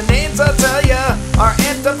 provinces and the names I'll tell ya are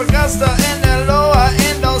Antofagasta and Aloha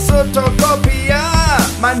and also Tocopilla.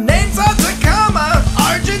 My name's Atacama,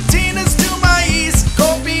 Argentina's to my east.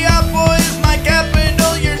 Copiapo is my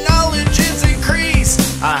capital, your knowledge is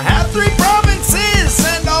increased. I have 3 provinces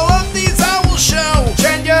and all of these I will show.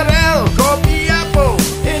 Chañaral, Copiapo,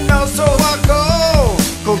 and also Huaco.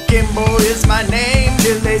 Coquimbo is my name,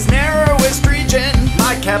 Chile's narrowest region.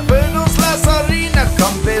 My capital's La Sarina,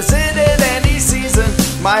 come visit it any season.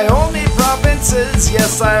 My only provinces,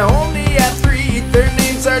 yes I only have 3. Their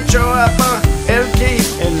names are Choapa, Elqui,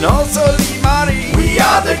 and also Limari. We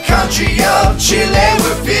are the country of Chile,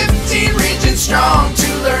 we're 15 regions strong. To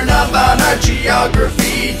learn about our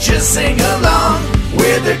geography, just sing along.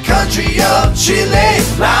 We're the country of Chile,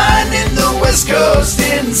 lying in the west coast.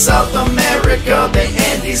 In South America, the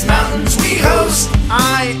Andes Mountains we host.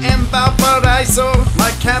 I am Valparaiso,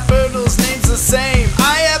 my capital's name's the same.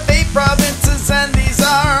 I have 8 provinces and these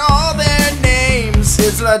are all their names.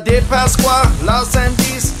 Isla de Pascua, Los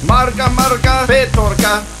Andes, Marga,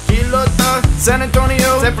 Petorca, Quilota, San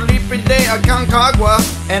Antonio, San Felipe de Aconcagua,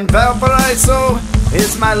 and Valparaiso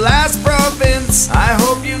is my last province. I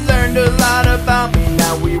hope you learned a lot about me,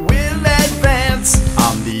 now we will advance.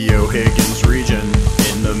 I'm the O'Higgins region,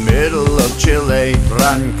 in the middle of Chile.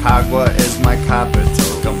 Rancagua is my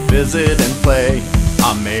capital, come visit and play.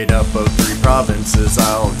 I'm made up of 3 provinces,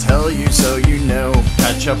 I'll tell you so you know.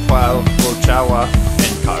 Cachapoal, Colchagua,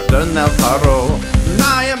 and Cardenal Caro.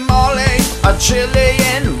 Nayamale, a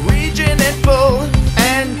Chilean region in full.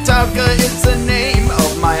 And Talca is the name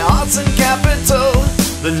of my awesome capital.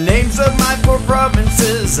 The names of my 4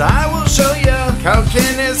 provinces I will show ya.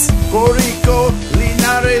 Cauquenes, Corico,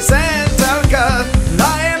 Linares, and Talca.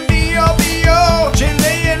 Bio,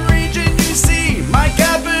 Chilean region you see. My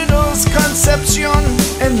capital's Concepcion,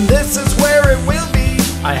 and this is where it will be.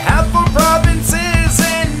 I have 4 provinces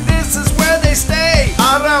and this is where they stay.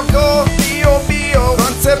 Arauco, Bio,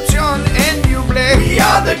 Concepcion, and Ñuble. We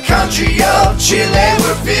are the country of Chile,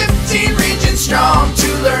 we're 15 regions strong. To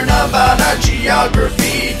learn about our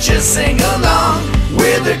geography, just sing along.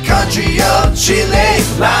 We're the country of Chile,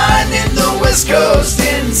 lying in the west coast.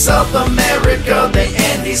 In South America, the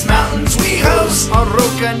Andes Mountains we host.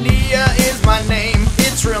 Araucanía is my name,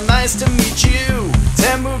 it's real nice to meet you.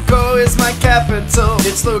 Temuco is my capital.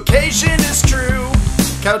 Its location is true.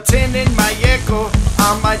 Cowton and Mayeco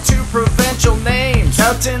are my two provincial names.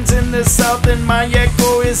 Cowton's in the south and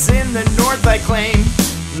Mayeco is in the north, I claim.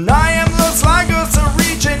 And I am Los Lagos, a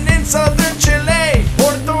region in southern Chile.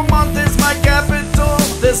 Puerto Montt is my capital.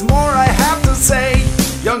 There's more I have to say.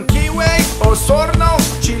 Yonquihue, Osorno,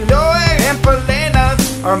 Chiloé, and Palena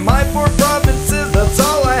are my four provinces. That's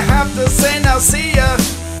all I have to say. Now see ya.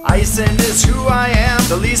 Aysén is who I am,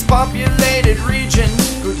 the least populated region.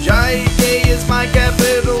 Cujayque is my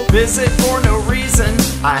capital, visit for no reason.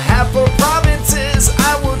 I have four provinces,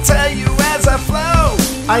 I will tell you as I flow.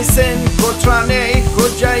 Aysén, Cotrane,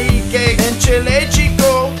 Cujayque, and Chile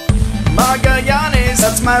Chico. Magallanes,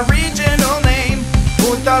 that's my regional name.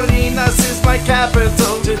 Punta Arenas is my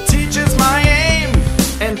capital, to teach is my aim.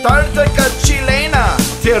 Antarctica Chilena,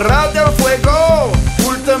 Tierra del Fuego,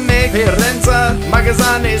 Ultime, Firenze,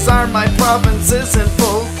 Magallanes are my provinces in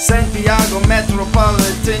full. Santiago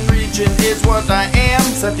Metropolitan Region is what I am.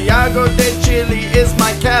 Santiago de Chile is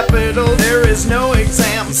my capital, there is no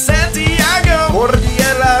exam. Santiago,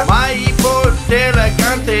 Cordillera, Maipo, de la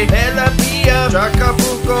Cante, de la Pia,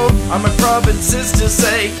 Chacabuco are my provinces to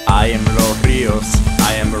say. I am Los Rios,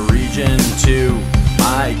 I am a region too.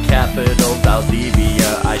 My capital,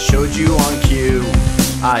 Valdivia, I showed you on cue.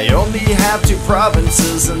 I only have two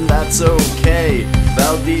provinces and that's okay.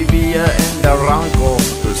 Valdivia and Aranco,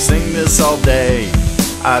 who sing this all day.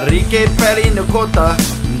 Arica Perinacota,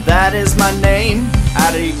 that is my name.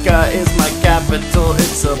 Arica is my capital,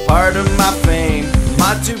 it's a part of my fame.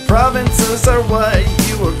 My two provinces are what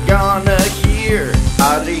you are gonna hear.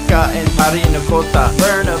 Arica and Parinacota,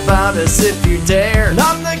 learn about us if you dare. And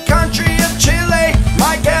I'm the country of Chile,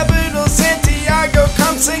 my capital Santiago.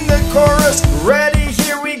 Come sing the chorus, ready,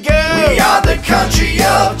 here we go. We are the country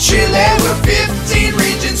of Chile, we're 15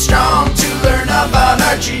 regions strong. To learn about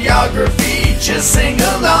our geography, just sing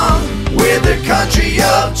along. We're the country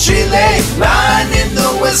of Chile, lying in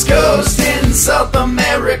the west coast. In South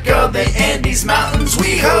America, the Andes Mountains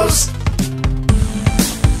we host.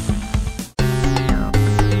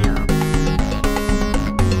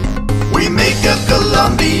 We make up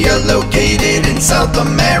Colombia, located in South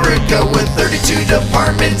America, with 32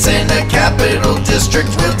 departments and a capital district.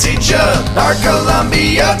 We'll teach ya. Our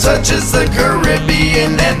Colombia touches the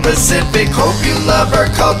Caribbean and Pacific. Hope you love our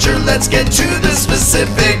culture, let's get to the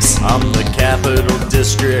specifics. I'm the capital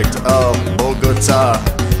district of Bogota.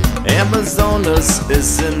 Amazonas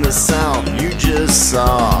is in the south, you just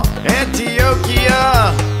saw.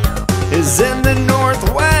 Antioquia is in the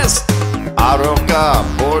northwest. Arauca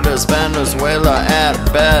borders Venezuela at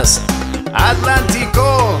best.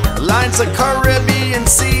 Atlántico lines the Caribbean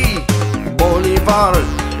Sea. Bolivar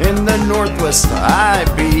in the northwest I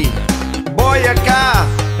be. Boyacá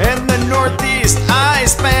in the northeast I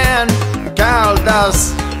span.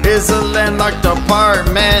 Caldas is a landlocked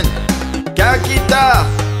department. Caquita,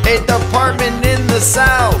 a department in the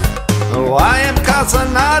south. Oh, I am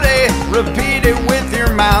Casanare, repeat it with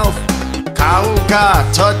your mouth. Cauca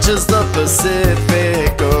touches the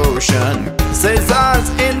Pacific Ocean. Cesar's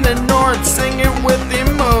in the north, sing it with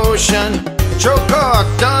emotion. Choco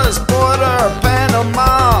does border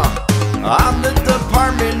Panama. I'm the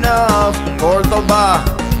Department of Cordoba.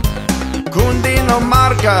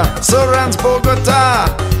 Cundinamarca surrounds Bogota.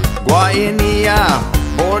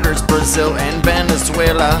 Guaiana borders Brazil and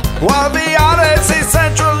Venezuela. Guaviare is a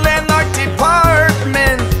central landlocked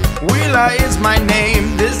department. Huila is my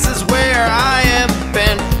name, this is where I have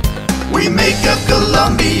been. We make up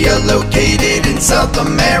Colombia, located in South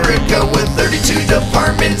America, with 32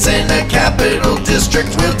 departments and a capital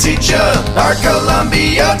district. We'll teach ya. Our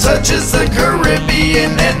Colombia touches the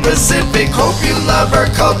Caribbean and Pacific. Hope you love our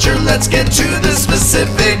culture, let's get to the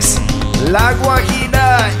specifics. La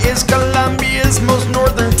Guajira is Colombia's most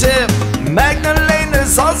northern tip.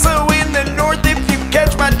 Magdalena's also in the north if you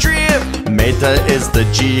catch my drift. Meta is the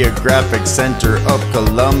geographic center of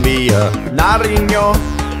Colombia. Nariño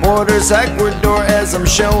borders Ecuador as I'm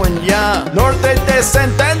showing ya. Norte de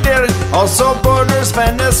Santander also borders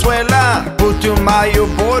Venezuela. Putumayo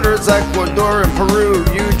borders Ecuador and Peru,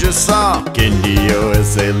 you just saw. Quindío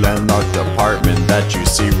is a landlocked department that you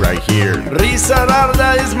see right here.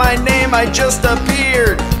 Risaralda is my name, I just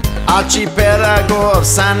appeared. Archipelago of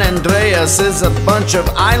San Andreas is a bunch of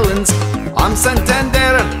islands. I'm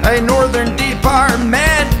Santander, a northern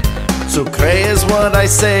department. Sucre is what I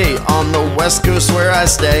say, on the west coast where I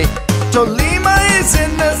stay. Tolima is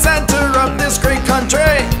in the center of this great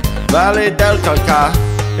country. Valle del Cauca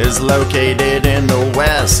is located in the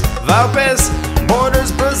west. Valpes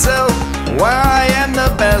borders Brazil, where I am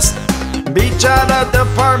the best. Bichada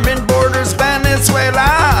department borders Venezuela.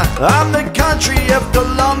 Venezuela. I'm the country of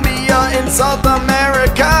Colombia in South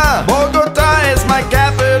America. Bogota is my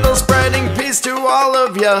capital, spreading peace to all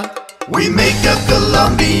of ya. We make up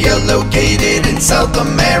Colombia, located in South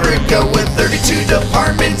America, with 32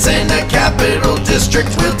 departments and a capital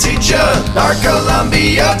district. We'll teach ya. Our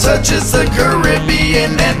Colombia touches the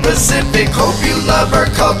Caribbean and Pacific. Hope you love our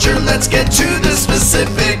culture, let's get to the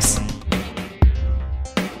specifics.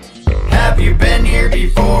 Have you been here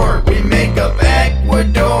before? We make up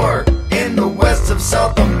Ecuador. In the west of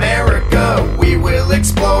South America, we will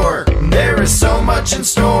explore. There is so much in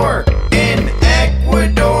store in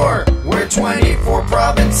Ecuador. We're 24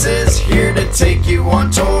 provinces, here to take you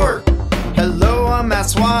on tour. Hello, I'm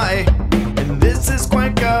Aswai, and this is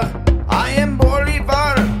Cuenca. I am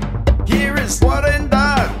Bolivar, here is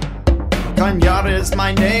Guaranda. Cañar is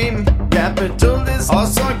my name, capital is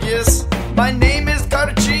Osaguis. My name is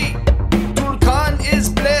Carchi, Tulcan is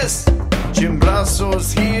Bliss.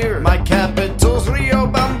 Chimbrazo's here, my capital's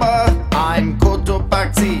Riobamba. I'm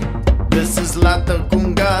Cotopaxi, this is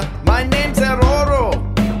Latacunga. My name's Heroro,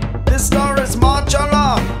 this star is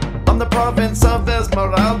Machala. I'm the province of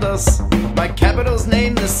Esmeraldas, my capital's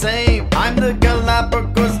name the same. I'm the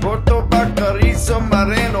Galapagos, Puerto Bacarizo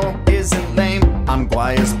Moreno isn't lame. I'm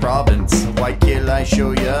Guayas province, why can I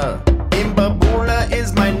show ya? Imbabula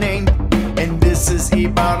is my name, and this is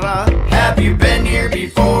Ibarra. Have you been here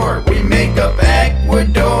before? We make up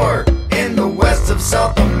Ecuador. In the west of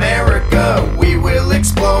South America, we will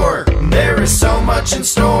explore. There is so much in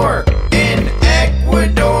store in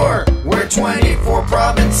Ecuador. We're 24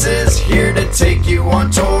 provinces, here to take you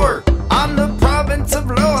on tour. I'm the province of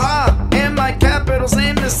Loja, and my capital's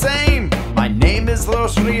name the same. My name is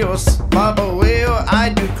Los Rios, Babahueo I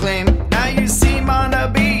do claim. Now you see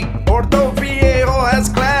Manabi, Porto Viejo has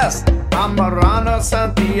class. I'm Marana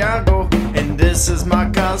Santiago, and this is my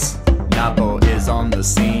cause. Napo is on the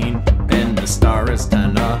scene, and the star is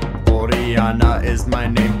Tana. Oriana is my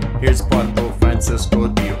name, here's Puerto Francisco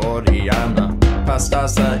de Oriana.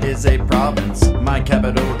 Pastaza is a province, my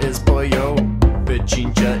capital is Pollo.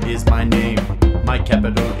 Pichincha is my name, my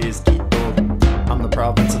capital is Quito. I'm the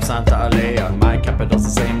province of Santa Alea, my capital's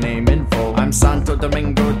the same name in full. I'm Santo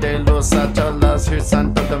Domingo de los Atalas, here's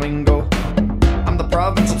Santo Domingo. I'm the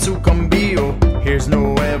province of Sucumbío, here's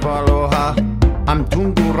Nueva Loja. I'm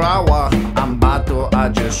Tungurahua, Ambato, I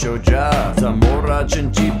just showed ya. Zamora,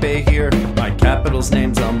 Chinchipe here, my capital's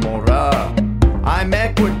name's Zamora. I'm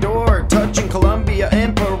Ecuador, touching Colombia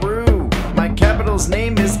and Peru. My capital's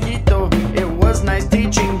name is Quito, it was nice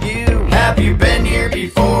teaching you. Have you been here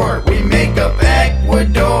before? We make up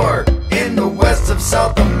Ecuador. In the west of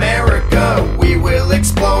South America, we will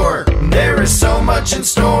explore. There is so much in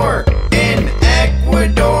store in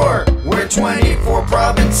Ecuador. We're 24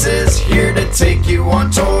 provinces, here to take you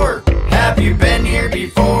on tour. Have you been here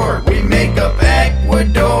before? We make up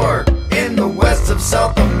Ecuador. In the west of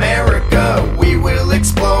South America, we will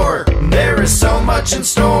explore. There is so much in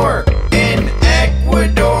store in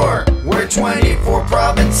Ecuador. We're 24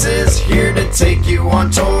 provinces, here to take you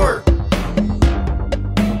on tour.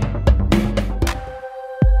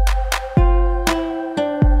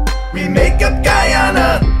 We make up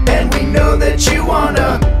Guyana, and we know that you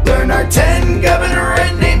wanna learn our 10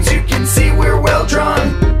 governorate names. You can see we're well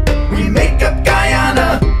drawn. We make up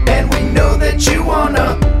Guyana, and we know that you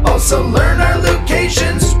wanna also learn our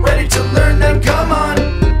locations. Ready to learn them? Come on.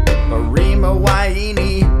 Arima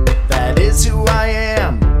Waini, that is who I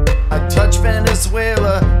am. I touch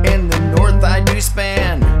Venezuela, in the north I do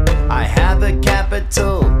span. I have a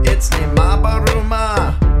capital, it's named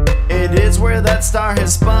Mabaruma. It is where that star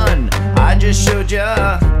has spun, I just showed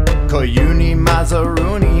ya. Coyuni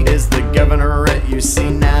Mazaruni is the governorate you see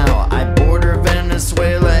now. I border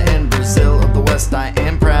Venezuela and Brazil of the west, I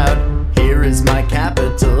am proud. Here is my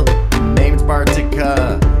capital, named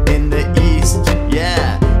Bartica. In the east,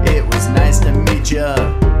 yeah, it was nice to meet ya.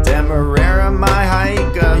 Demerara, my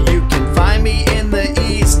haiga, you can find me in the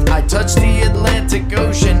east. I touch the Atlantic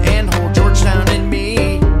Ocean and hold Georgetown in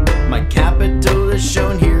me. My capital is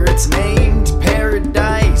shown here, it's named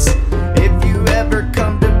Paradise. If you ever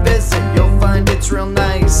come to visit, you'll find it's real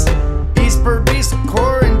nice. East Berbice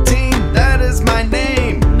Quarantine, that is my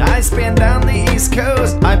name. I span down the east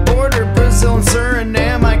coast, I border Brazil and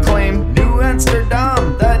Suriname, I claim. New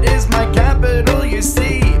Amsterdam, that is my capital, you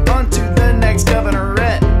see. On to the next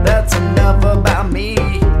governorate, that's enough about me.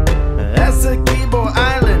 Essequibo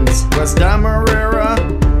Islands, West Demerara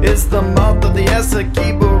is the mouth of the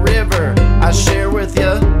Essequibo River. I share with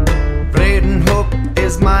ya. Vredenhoek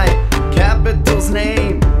is my capital's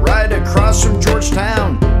name. Right across from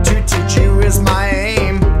Georgetown, to teach you is my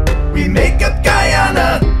aim. We make up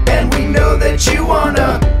Guyana, and we know that that you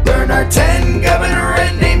wanna learn our 10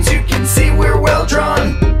 governorate names, you can see we're well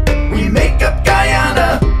drawn. We make up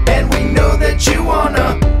Guyana, and we know that you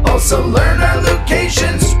wanna also learn our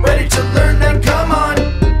locations. Ready to learn, then come on.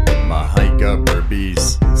 Mahika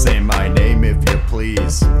Burbies, say my name if you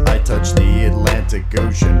please. I touch the Atlantic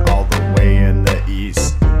Ocean all the way in the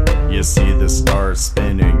east. You see the stars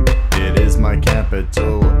spinning, it is my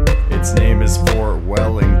capital. Its name is Fort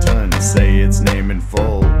Wellington, say its name in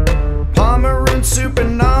full. Pomeroon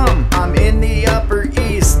Supernam, I'm in the Upper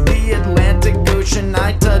East. The Atlantic Ocean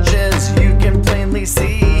I touch, as you can plainly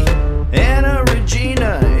see. Anna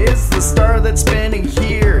Regina is the star that's spinning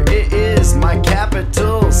here. It is my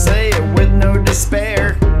capital, say it with no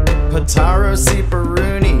despair. Pataro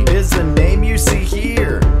Siparuni is the name you see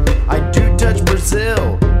here. I do touch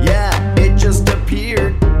Brazil, yeah, it just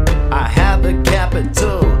appeared. I have a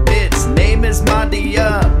capital, its name is Madia.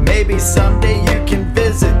 Maybe someday you can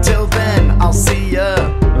visit, till then I'll see ya.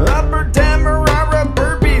 Upper Demerara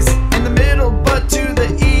Burpees, in the middle but to the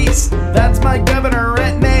east. That's my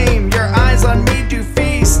governorate name, your eyes on me do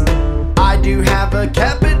feast. I do have a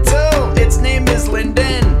capital, its name is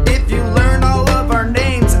Linden. If you learn all of our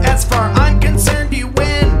names, as far I'm concerned you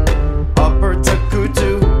win. Upper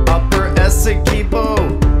Takutu, Upper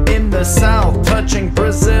Essequibo, in the south touching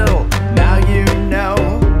Brazil. Now you know,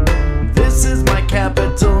 this is my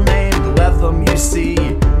capital named Lethem, you see.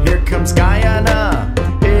 Here comes Guyana,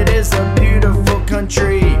 it is a beautiful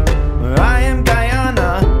country. I am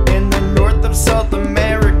Guyana, in the north of South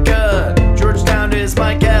America. Georgetown is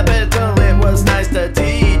my capital, it was nice to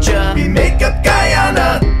teach ya. We make up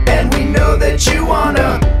Guyana, and we know that you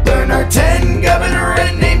wanna learn our 10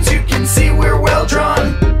 governorate names, you can see we're well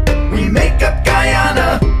drawn. We make up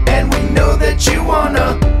Guyana, and we know that you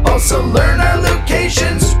wanna also learn our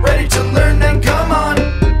locations. Ready to learn, then come on.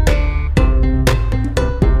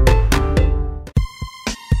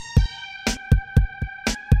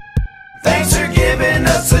 Thanks for giving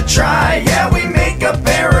us a try. Yeah, we make up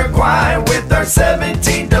Paraguay with our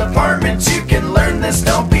 17 departments. You can learn this,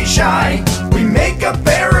 don't be shy. We make up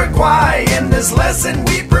Paraguay, in this lesson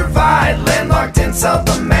we provide. Landlocked in South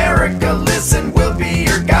America, listen, we'll be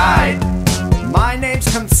your guide. My name's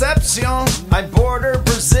Concepcion, I border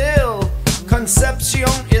Brazil. Concepcion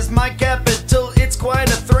is my capital, it's quite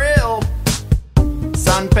a thrill.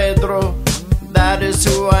 San Pedro, that is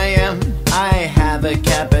who I am. I have a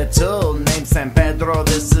capital named San Pedro,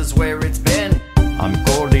 this is where it's been. I'm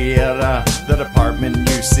Cordillera, the department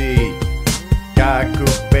you see.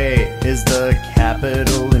 Cacupe is the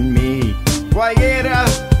capital in me. Guayera,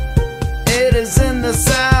 it is in the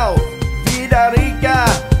south. Vida Rica,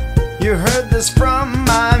 you heard this from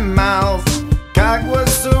my mouth.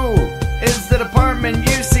 Caguasu is the department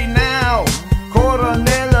you see now.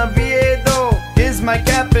 Coronel Oviedo is my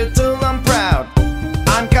capital, I'm proud.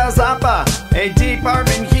 I'm Cazapa, a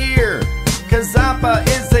department here. Cazapa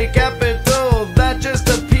is the capital that just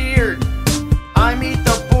appeared. I'm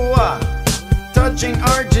Itapúa, touching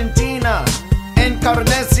Argentina.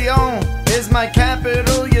 Encarnacion is my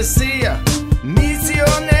capital, you see.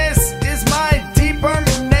 Misiones is my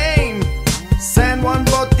department name. San Juan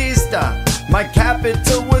Bautista, my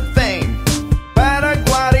capital with fame.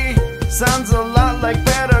 Paraguay sounds a lot like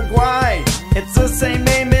Paraguay. It's the same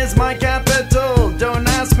name as my capital, don't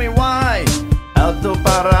ask me why. Alto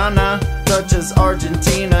Parana touches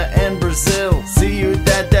Argentina and Brazil.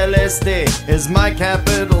 Ciudad del Este is my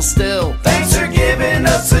capital still. Thanks for giving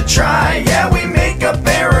us a try. Yeah, we make up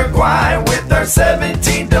Paraguay with our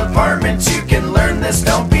 17 departments. You can learn this,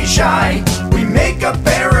 don't be shy. We make up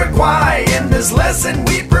Paraguay, in this lesson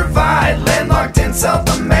we provide. Landlocked in South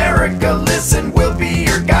America, listen, we'll be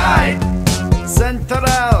your guide.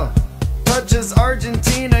 Central touches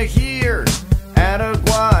Argentina here.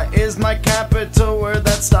 Aragua is my capital, where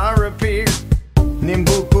that star appeared.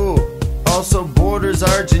 Nimbuku also borders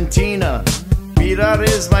Argentina. Pirar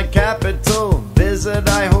is my capital, visit,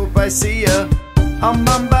 I hope I see ya.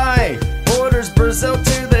 Amambay borders Brazil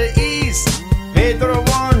to the east. Pedro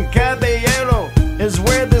Juan Caballero is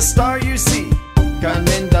where the star you see.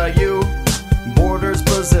 Canindayu borders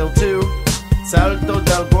Brazil too. Salto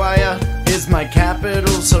del Guaya is my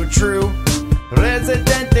capital, so true.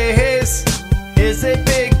 Residente Jes is a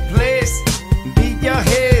big place. Villa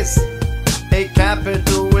Jes, a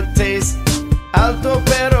capital with taste. Alto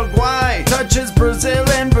Paraguay touches Brazil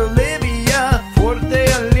and Bolivia. Fuerte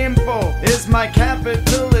Olimpo is my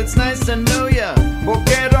capital, it's nice to know ya.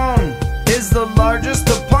 Boquerón is the largest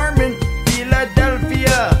department.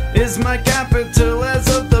 Philadelphia is my capital as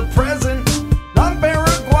of the present. I'm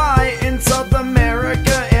Paraguay, in South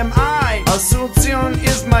America am I. Asunción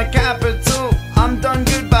is my capital, I'm done,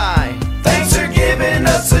 goodbye. Thanks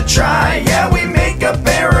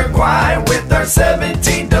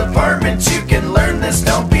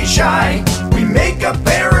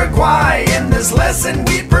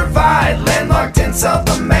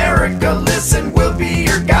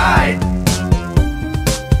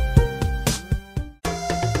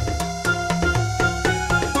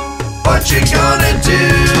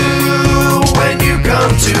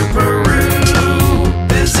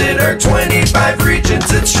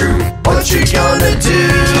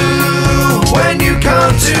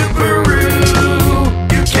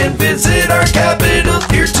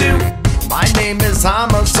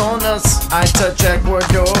Amazonas, I touch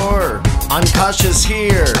Ecuador. I'm cautious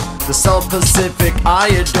here, the South Pacific I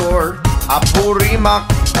adore. Apurimac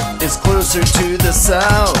is closer to the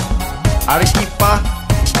south. Arequipa,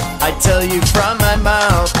 I tell you from my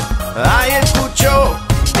mouth. Ayacucho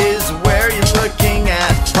is where you're looking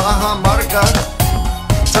at. Cajamarca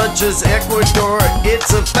touches Ecuador,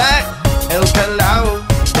 it's a fact. El Callao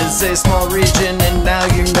is a small region, and now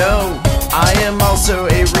you know I am also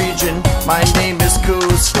a region. My name is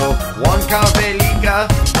Cusco. Huancavelica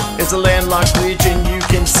is a landlocked region, you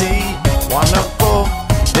can see. Huanaco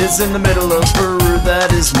is in the middle of Peru,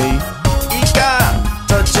 that is me. Ica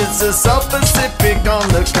touches the South Pacific on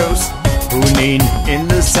the coast. Junín in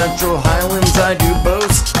the Central Highlands, I do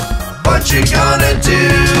boast. What you gonna do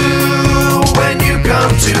when you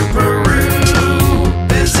come to Peru?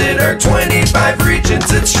 Visit our 25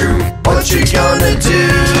 regions, it's true. What you gonna do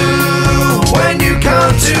when you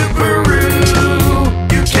come to Peru?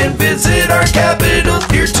 You can visit our capital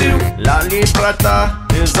here too. La Librata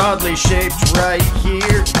is oddly shaped right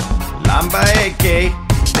here. Lambayeque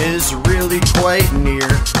is really quite near.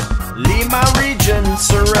 Lima region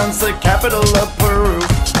surrounds the capital of Peru.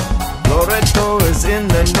 Loreto is in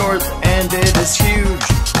the north and it is huge.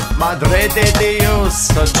 Madre de Dios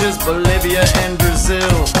touches Bolivia and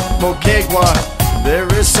Brazil. Moquegua, there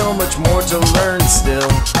is so much more to learn still.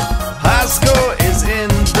 Pasco is in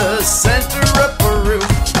the center of Peru.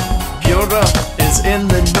 Piura is in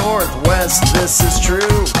the northwest, this is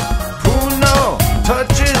true. Puno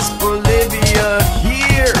touches Bolivia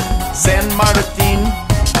here. San Martin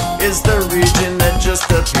is the region that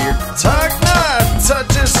just appeared. Tacna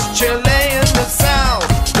touches Chile in the south.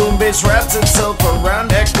 Tumbes wraps itself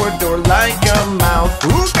around Ecuador like a mouth.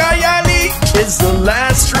 Ucayali is the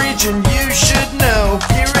last region you should know.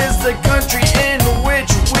 Here is the country in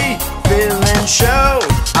which we fill and show.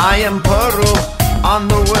 I am Peru on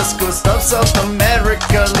the west coast of South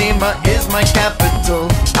America. Lima is my capital,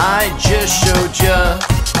 I just showed ya.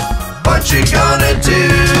 What you gonna do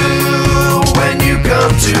when you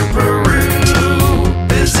come to Peru?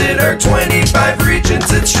 Visit our 25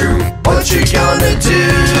 regions, it's true. What you gonna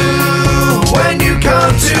do when you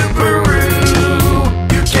come to Peru?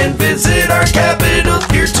 You can visit our capital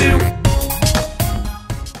here too.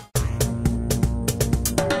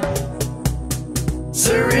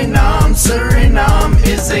 Suriname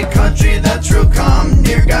is a country that's real calm.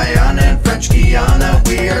 Near Guyana and French Guiana,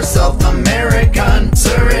 we are South American.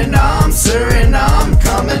 Suriname,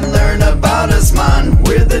 come and learn about us, man.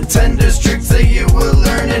 We're the 10 districts that you will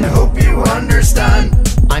learn and hope you understand.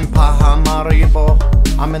 I'm Paramaribo,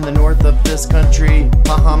 I'm in the north of this country.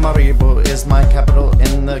 Paramaribo is my capital,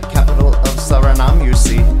 in the capital of Suriname you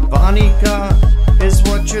see. Vanica is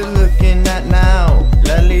what you're looking at now.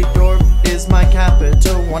 Lelydorp is my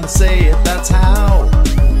capital, wanna say it, that's how.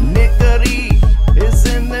 Nickerie is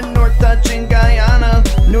in the north, touching Guyana.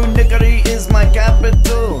 New Nickerie is my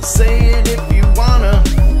capital, say it if you wanna.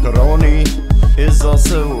 Coroni is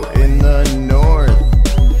also in the north.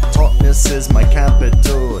 Totnes is my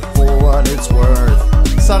capital, for what it's worth.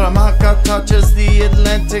 Saramacca touches the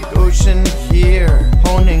Atlantic Ocean here.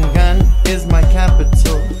 Groningen is my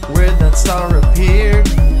capital, where that star appeared.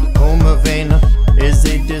 Comavena is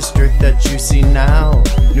a district that you see now.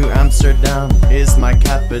 New Amsterdam is my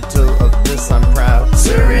capital, of this I'm proud.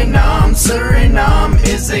 Suriname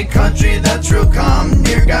is a country that's real calm.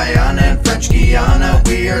 Near Guyana and French Guiana,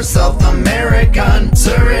 we are South American.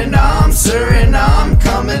 Suriname,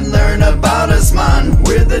 come and learn about us, man.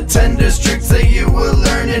 We're the 10 districts that you will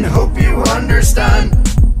learn and hope you understand.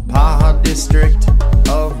 Paha district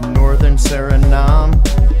of northern Suriname.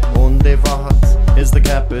 Ondevat is the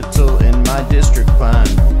capital in my district plan.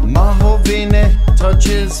 Mahovine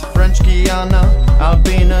touches French Guiana.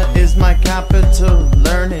 Albina is my capital,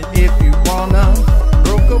 learn it if you wanna.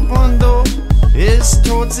 Brokopondo is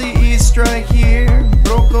towards the east right here.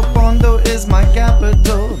 Brokopondo is my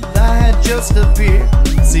capital, that had just appeared.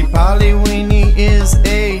 Sipaliwini is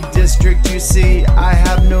a district you see. I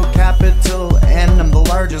have no capital and I'm the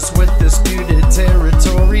largest with disputed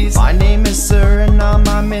territories. My name is Suriname,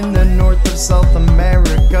 I'm in the north of South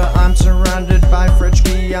America. I'm surrounded by French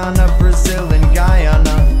Guiana, Brazil and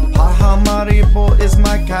Guyana. Paramaribo is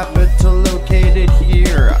my capital, located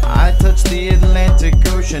here. I touch the Atlantic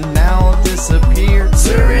Ocean, now I'll disappear.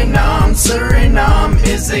 Suriname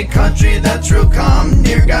is a country that's real calm.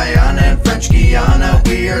 Near Guyana and French Guiana,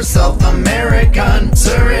 we are South American.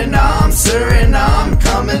 Suriname,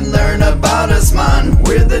 come and learn about us, man.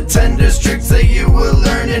 We're the 10 districts that you will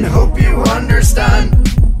learn and hope you understand.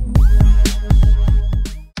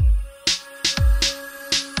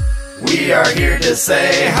 We are here to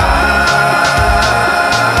say hi.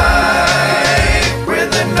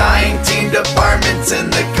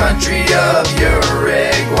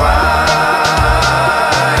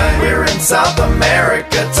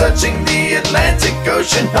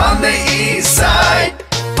 Ocean on the east side.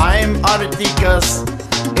 I'm Articas.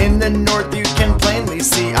 In the north you can plainly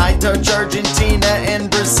see I touch Argentina and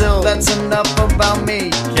Brazil. That's enough about me.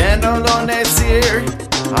 Canelones here.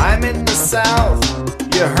 I'm in the south.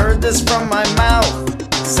 You heard this from my mouth.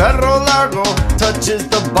 Cerro Largo touches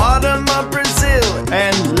the bottom of Brazil,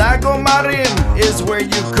 and Lago Marin is where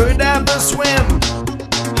you could have a swim.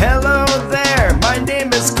 Hello there, my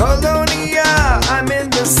name is Colonia. I'm in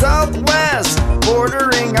the southwest,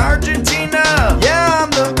 bordering Argentina. Yeah, I'm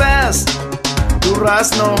the best.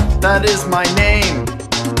 Durazno, that is my name.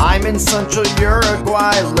 I'm in central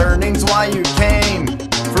Uruguay, learning's why you came.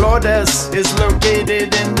 Flores is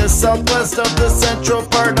located in the southwest of the central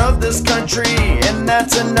part of this country, and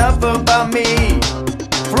that's enough about me.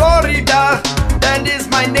 Florida, that is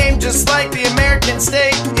my name, just like the American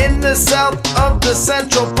state. In the south of the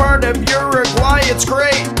central part of Uruguay, it's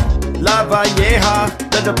great. La Valleja,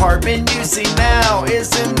 the department you see now, is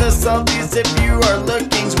in the southeast. If you are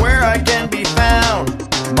looking's where I can be found.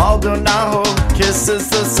 Maldonado kisses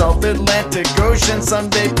the South Atlantic Ocean.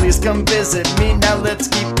 Someday please come visit me. Now let's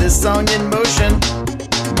keep this song in motion.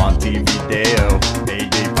 Montevideo, a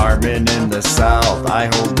department in the south. I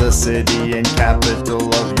hold the city and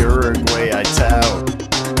capital of Uruguay, I tout.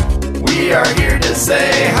 We are here to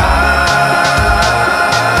say hi.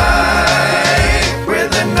 We're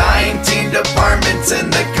the 19 departments in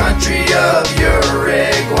the country of Uruguay.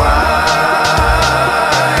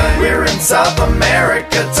 We're in South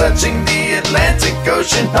America, touching the Atlantic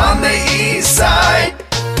Ocean on the east side.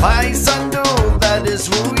 Paisano, that is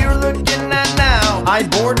who you're looking at now. I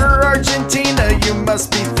border Argentina, you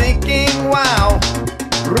must be thinking, wow.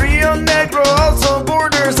 Rio Negro also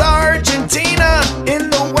borders Argentina. In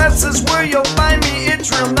the west is where you'll find me, it's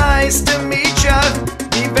real nice to meet ya.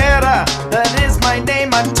 Rivera, that is my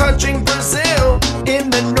name, I'm touching Brazil. In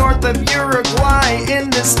the north of Uruguay, in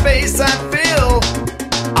this space I fill.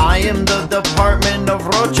 I am the department of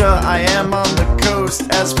Rocha, I am on the coast.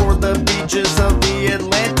 As for the beaches of the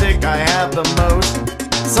Atlantic, I have the most.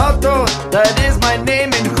 Salto, that is my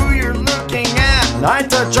name and who you're looking at. I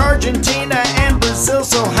touch Argentina and Brazil,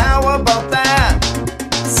 so how about that?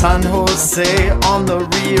 San Jose on the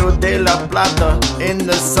Rio de la Plata. In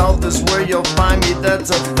the south is where you'll find me, that's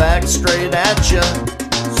a fact straight at ya.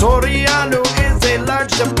 Soriano is a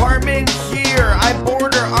large department here. I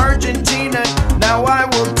border Argentina, now I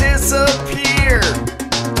will disappear.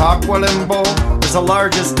 Tacuarembó is the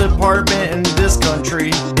largest department in this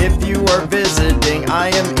country. If you are visiting, I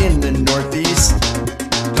am in the northeast.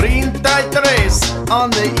 33 on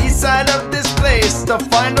the east side of this place, the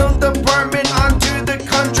final department onto the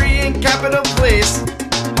country and capital place.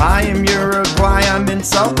 I am Uruguay, I'm in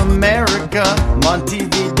South America.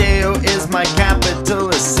 Montevideo is my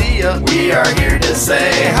capital, see ya. We are here to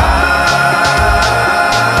say hi.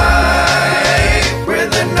 We're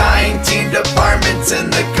the 19 departments in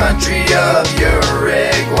the country of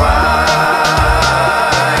Uruguay.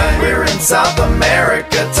 We're in South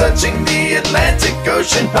America, touching the Atlantic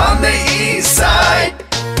Ocean on the east side.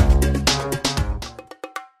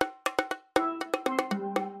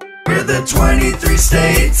 We're the 23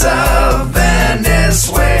 states of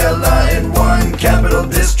Venezuela in one capital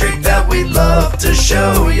district that we'd love to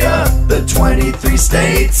show ya. The 23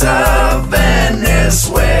 states of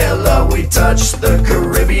Venezuela, we touch the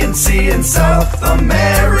Caribbean Sea in South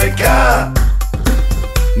America.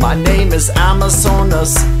 My name is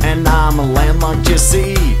Amazonas and I'm a landlocked, you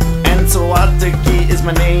see. And Anzoátegui is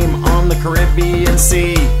my name on the Caribbean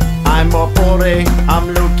Sea. I'm Apore,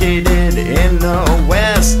 I'm located in the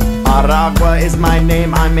west. Aragua is my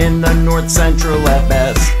name, I'm in the north central at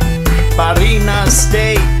best. Barinas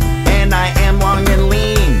state, and I am long and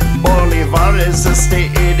lean. Bolivar is a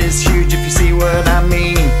state, it is huge if you see what I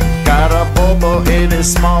mean. Carabobo, it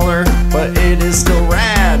is smaller, but it is still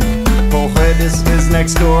rad. Cojedes is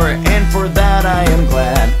next door, and for that I am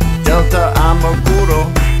glad. Delta Amaguro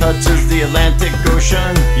touches the Atlantic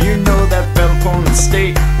Ocean. You know that Falcon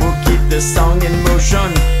State will keep this song in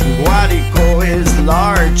motion. Guarico is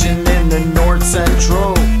large and in the north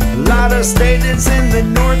central. Lara State is in the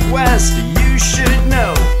northwest, you should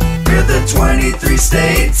know. We're the 23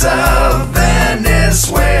 states of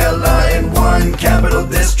Venezuela in one capital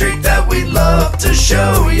district that we'd love to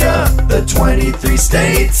show ya. The 23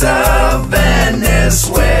 states of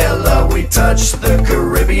Venezuela, we touch the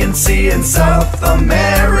Caribbean Sea in South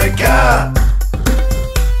America.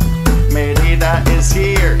 Merida is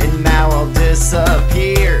here and now I'll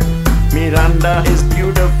disappear. Miranda is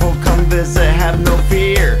beautiful, come visit, have no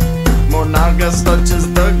fear. Monagas touches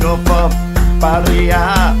the Gulf of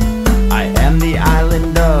Paria. I am the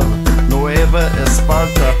island of Nueva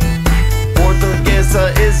Esparta. Portuguese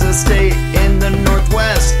Mesa is a state in the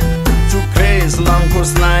northwest. Sucre's long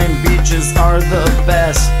coastline beaches are the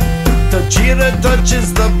best. Táchira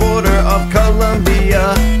touches the border of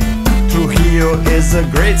Colombia. Trujillo is a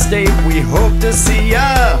great state, we hope to see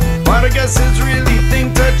ya. Vargas is really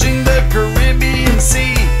thing touching the Caribbean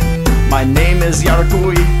Sea. My name is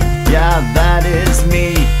Yarcuy, yeah, that is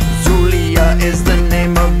me. Zulia is the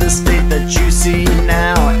name of the state that you see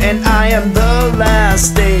now. And I am the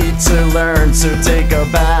last state to learn, so take a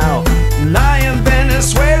bow. And I am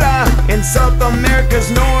Venezuela in South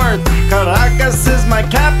America's north. Caracas is my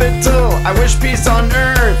capital, I wish peace on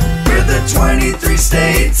earth. We're the 23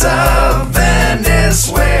 states of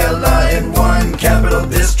Venezuela in one capital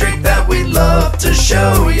district that we love to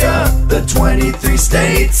show ya. The 23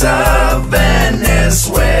 states of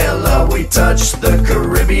Venezuela, we touch the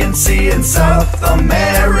Caribbean Sea in South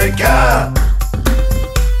America.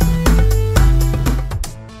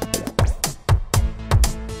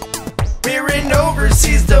 We're an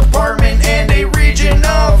overseas department and a region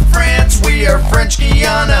of France. We are French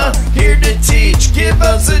Guiana, here to teach, give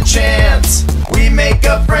us a chance. We make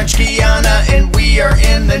up French Guiana and we are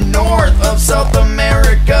in the north of South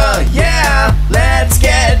America. Yeah, let's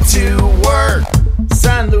get to work.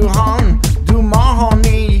 Saint Lujan du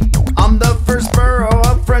Mahoney, I'm the first borough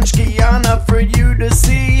of French Guiana for you to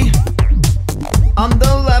see. On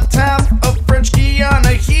the left half of French Guiana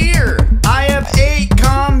here, I have 8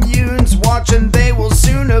 communes, watch and they will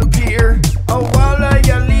soon appear. Awala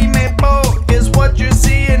Yalimepo is what you're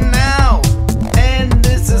seeing now. And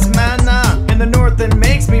this is Mana in the north and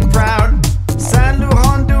makes me proud. Saint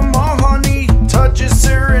Lujan du Mahoney touches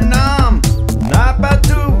Suriname.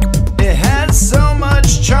 Napatu, it has so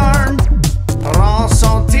much charm.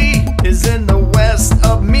 Ransanti is in the west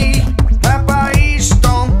of me.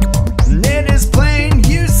 Papaishton, it is plain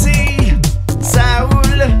you see. Saul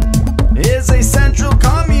is a central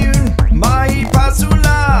commune. Mai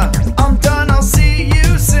Pasula, I'm done, I'll see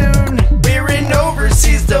you soon. We're an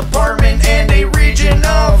overseas department and a region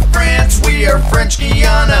of France. We are French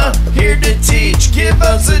Guiana, here to teach, give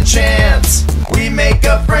us a chance. We make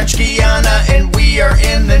up French Guiana and we are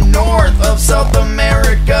in the north of South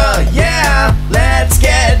America. Yeah, let's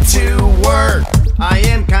get to work. I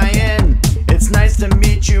am Cayenne, it's nice to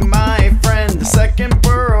meet you, my friend. The second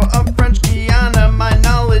borough of French Guiana, my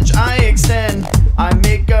knowledge I extend. I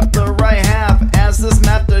make up the right half as this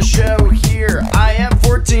map to show here. I have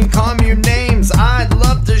 14 commune names I'd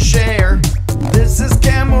love to share. This is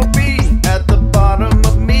Camel B at the bottom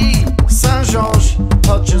of me. Saint-Georges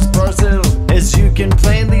touches Brazil, as you can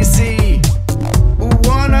plainly see.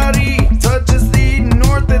 Uwanari touches the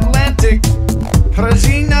North Atlantic.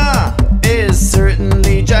 Regina is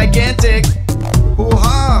certainly gigantic.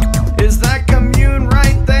 Hoo-ha is that commune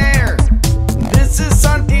right there. This is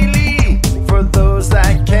Santilli for those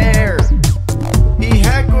that care.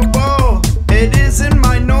 Ihakubo, it is in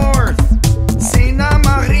my north. Sina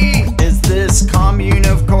Marie is this commune,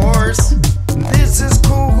 of course. This is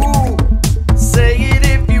Kuhu, say it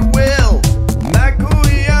if you will.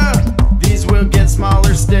 Makuya, these will get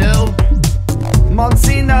smaller still.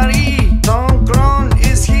 Monsinari, Tongkron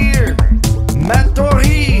is here.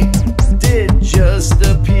 Matori did just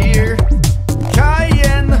appear.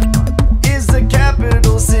 Cayenne is the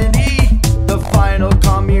capital city. The final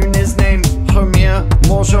commune is named Premier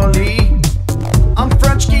Montjoly. I'm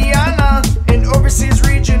French Guiana, an overseas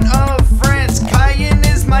region of France. Cayenne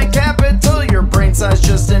is my capital, your brain size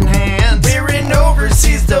just enhanced. We're an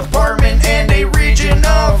overseas department and a region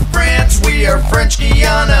of France. We are French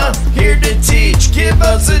Guiana, here to teach, give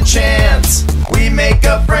us a chance. We make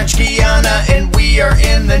up French Guiana and we are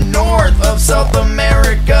in the north of South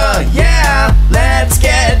America. Yeah, let's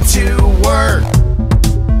get to work.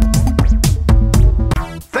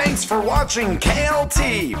 Thanks for watching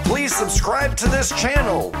KLT. Please subscribe to this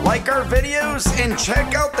channel, like our videos, and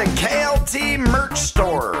check out the KLT merch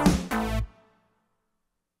store.